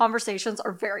conversations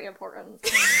are very important.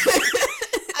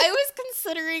 I was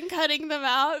considering considering cutting them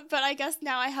out, but I guess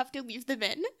now I have to leave them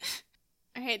in.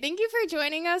 All right, thank you for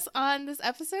joining us on this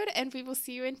episode, and we will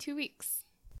see you in 2 weeks.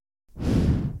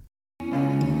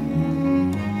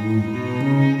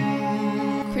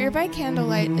 Queer by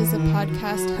Candlelight is a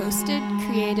podcast hosted,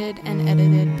 created, and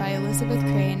edited by Elizabeth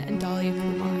Crane and Dahlia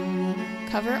Kumar.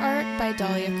 Cover art by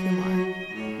Dahlia Kumar.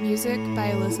 Music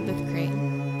by Elizabeth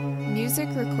Crane. Music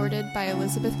recorded by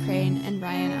Elizabeth Crane and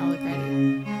Ryan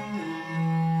Allegretti.